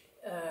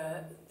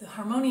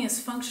harmonious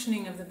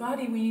functioning of the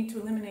body, we need to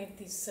eliminate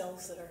these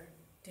cells that are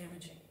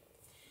damaging.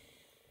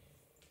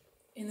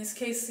 In this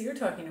case you're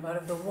talking about,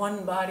 of the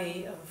one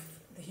body of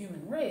the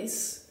human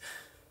race,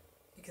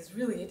 because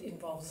really it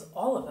involves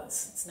all of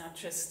us. It's not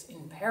just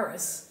in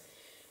Paris,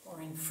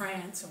 or in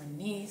France, or in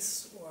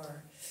Nice,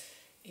 or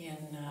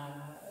in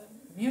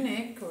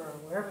Munich, or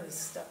wherever this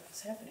stuff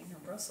is happening, or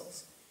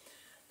Brussels.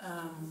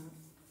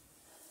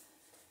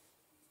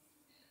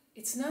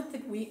 It's not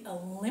that we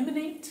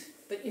eliminate,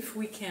 but if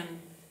we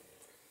can.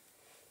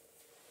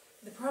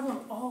 The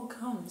problem all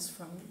comes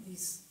from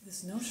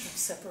this notion of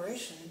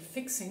separation and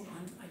fixing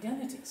on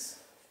identities.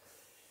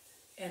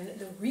 And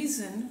the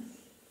reason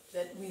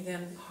that we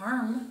then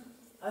harm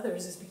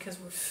others is because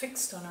we're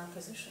fixed on our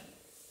position.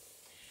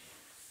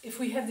 If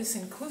we have this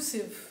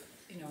inclusive,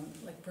 you know,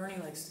 like Bernie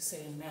likes to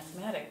say in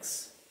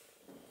mathematics,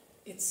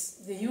 it's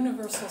the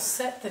universal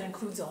set that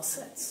includes all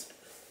sets.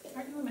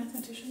 Aren't you a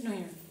mathematician? No,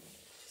 you're a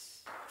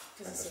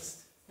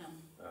physicist. No.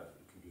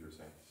 Computer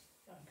scientist.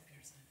 Oh,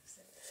 computer scientist.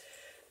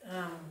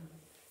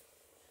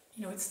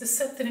 You know, it's the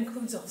set that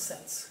includes all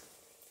sets.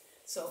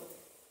 So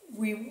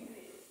we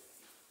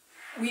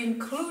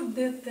include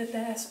that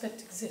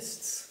aspect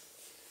exists,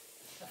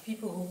 of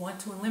people who want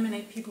to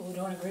eliminate people who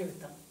don't agree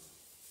with them.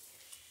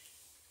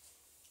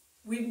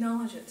 We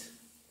acknowledge it.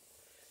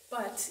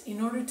 But in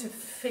order to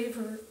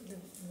favor the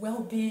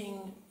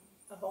well-being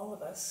of all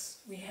of us,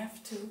 we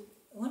have to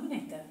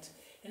eliminate that.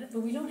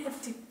 But we don't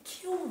have to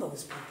kill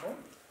those people.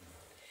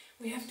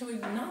 We have to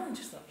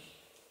acknowledge them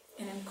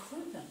and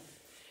include them.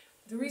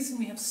 The reason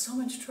we have so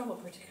much trouble,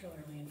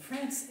 particularly in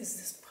France, is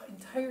this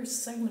entire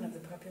segment of the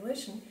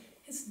population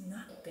has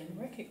not been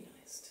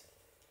recognized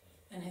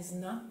and has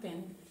not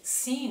been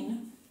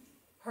seen,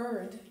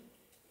 heard,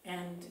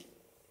 and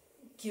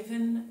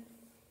given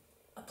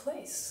a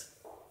place.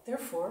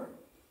 Therefore,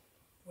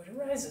 what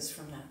arises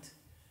from that?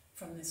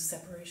 From this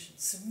separation,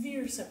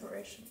 severe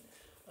separation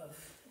of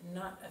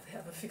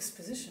a fixed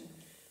position,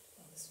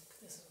 well, this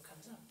is what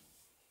comes up.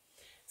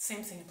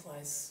 Same thing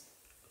applies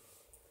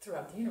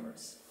throughout the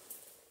universe.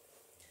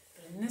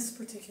 But in this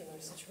particular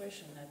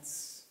situation,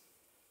 that's,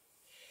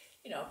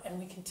 you know, and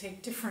we can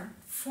take different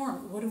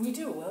form. What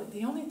do? Well,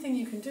 the only thing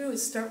you can do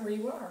is start where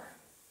you are.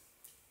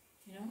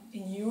 You know,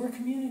 in your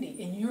community,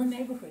 in your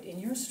neighborhood, in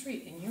your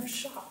street, in your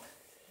shop.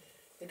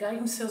 The guy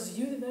who sells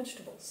you the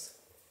vegetables.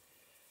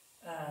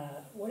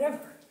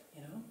 Whatever,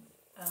 you know.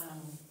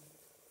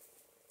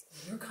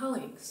 Your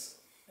colleagues.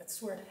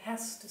 That's where it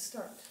has to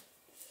start.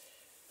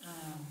 I'll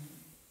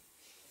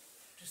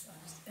just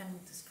end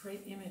with this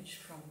great image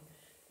from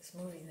this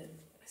movie that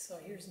I saw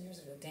years and years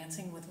ago,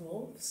 Dancing with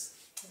Wolves.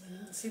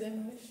 See that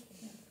movie?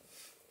 Yeah.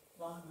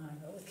 Long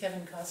ago, with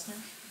Kevin Costner.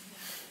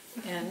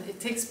 And it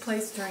takes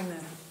place during the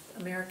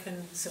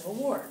American Civil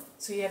War.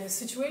 So you have a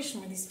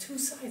situation where these two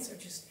sides are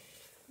just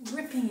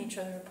ripping each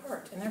other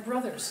apart. And they're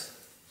brothers.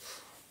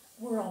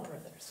 We're all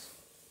brothers,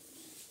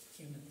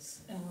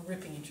 humans, and we're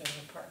ripping each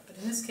other apart. But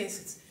in this case,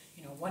 it's,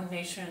 you know, one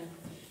nation,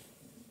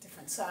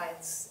 different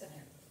sides, and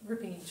they're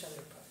ripping each other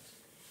apart.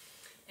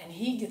 And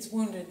he gets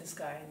wounded, this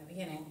guy, in the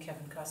beginning,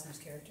 Kevin Costner's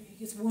character, he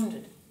gets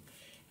wounded.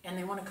 And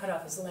they want to cut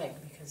off his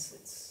leg because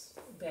it's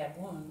a bad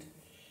wound.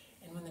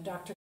 And when the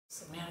doctor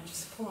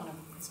manages to pull on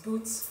his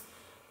boots,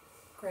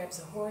 grabs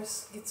a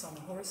horse, gets on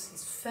the horse,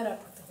 he's fed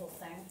up with the whole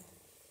thing.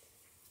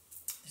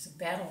 There's a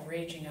battle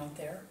raging out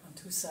there on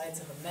two sides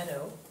of a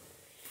meadow.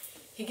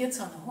 He gets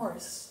on the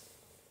horse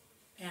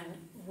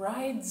and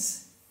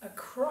rides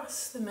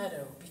across the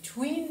meadow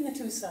between the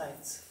two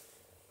sides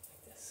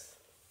like this.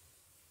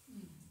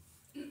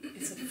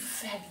 It's a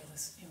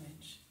fabulous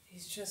image.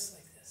 He's just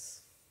like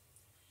this.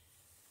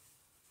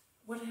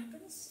 What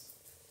happens?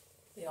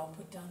 They all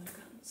put down their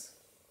guns.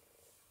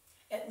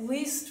 At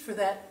least for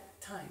that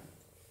time.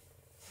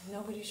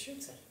 Nobody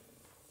shoots at him.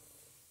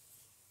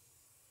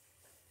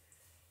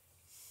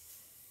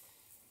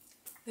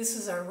 This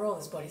is our role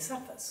as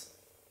bodhisattvas.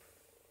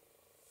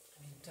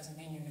 I mean, it doesn't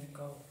mean you're going to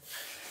go.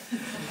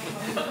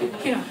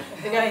 You know,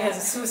 the guy has a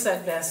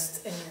suicide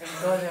vest and you're going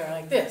to go there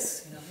like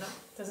this. You know, no,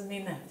 it doesn't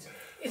mean that.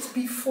 It's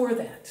before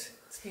that.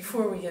 It's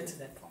before we get to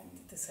that point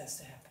that this has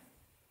to happen.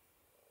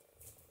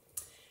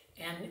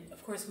 And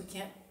of course, we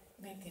can't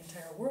make the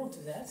entire world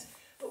do that,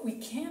 but we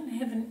can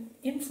have an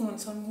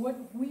influence on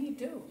what we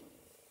do.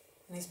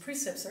 And these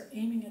precepts are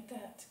aiming at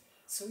that.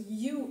 So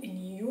you, in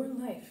your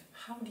life,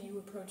 how do you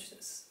approach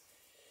this?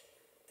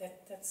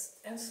 That's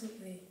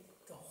absolutely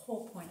the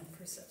whole point of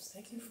precepts.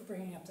 Thank you for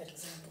bringing up that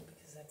example,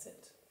 because that's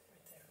it,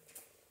 right there.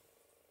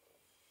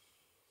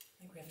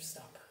 I think we have to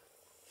stop.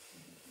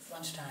 It's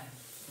lunchtime.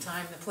 The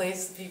time, the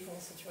place, the people,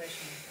 the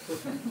situation.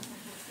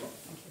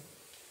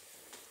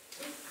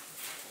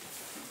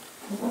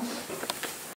 Thank you.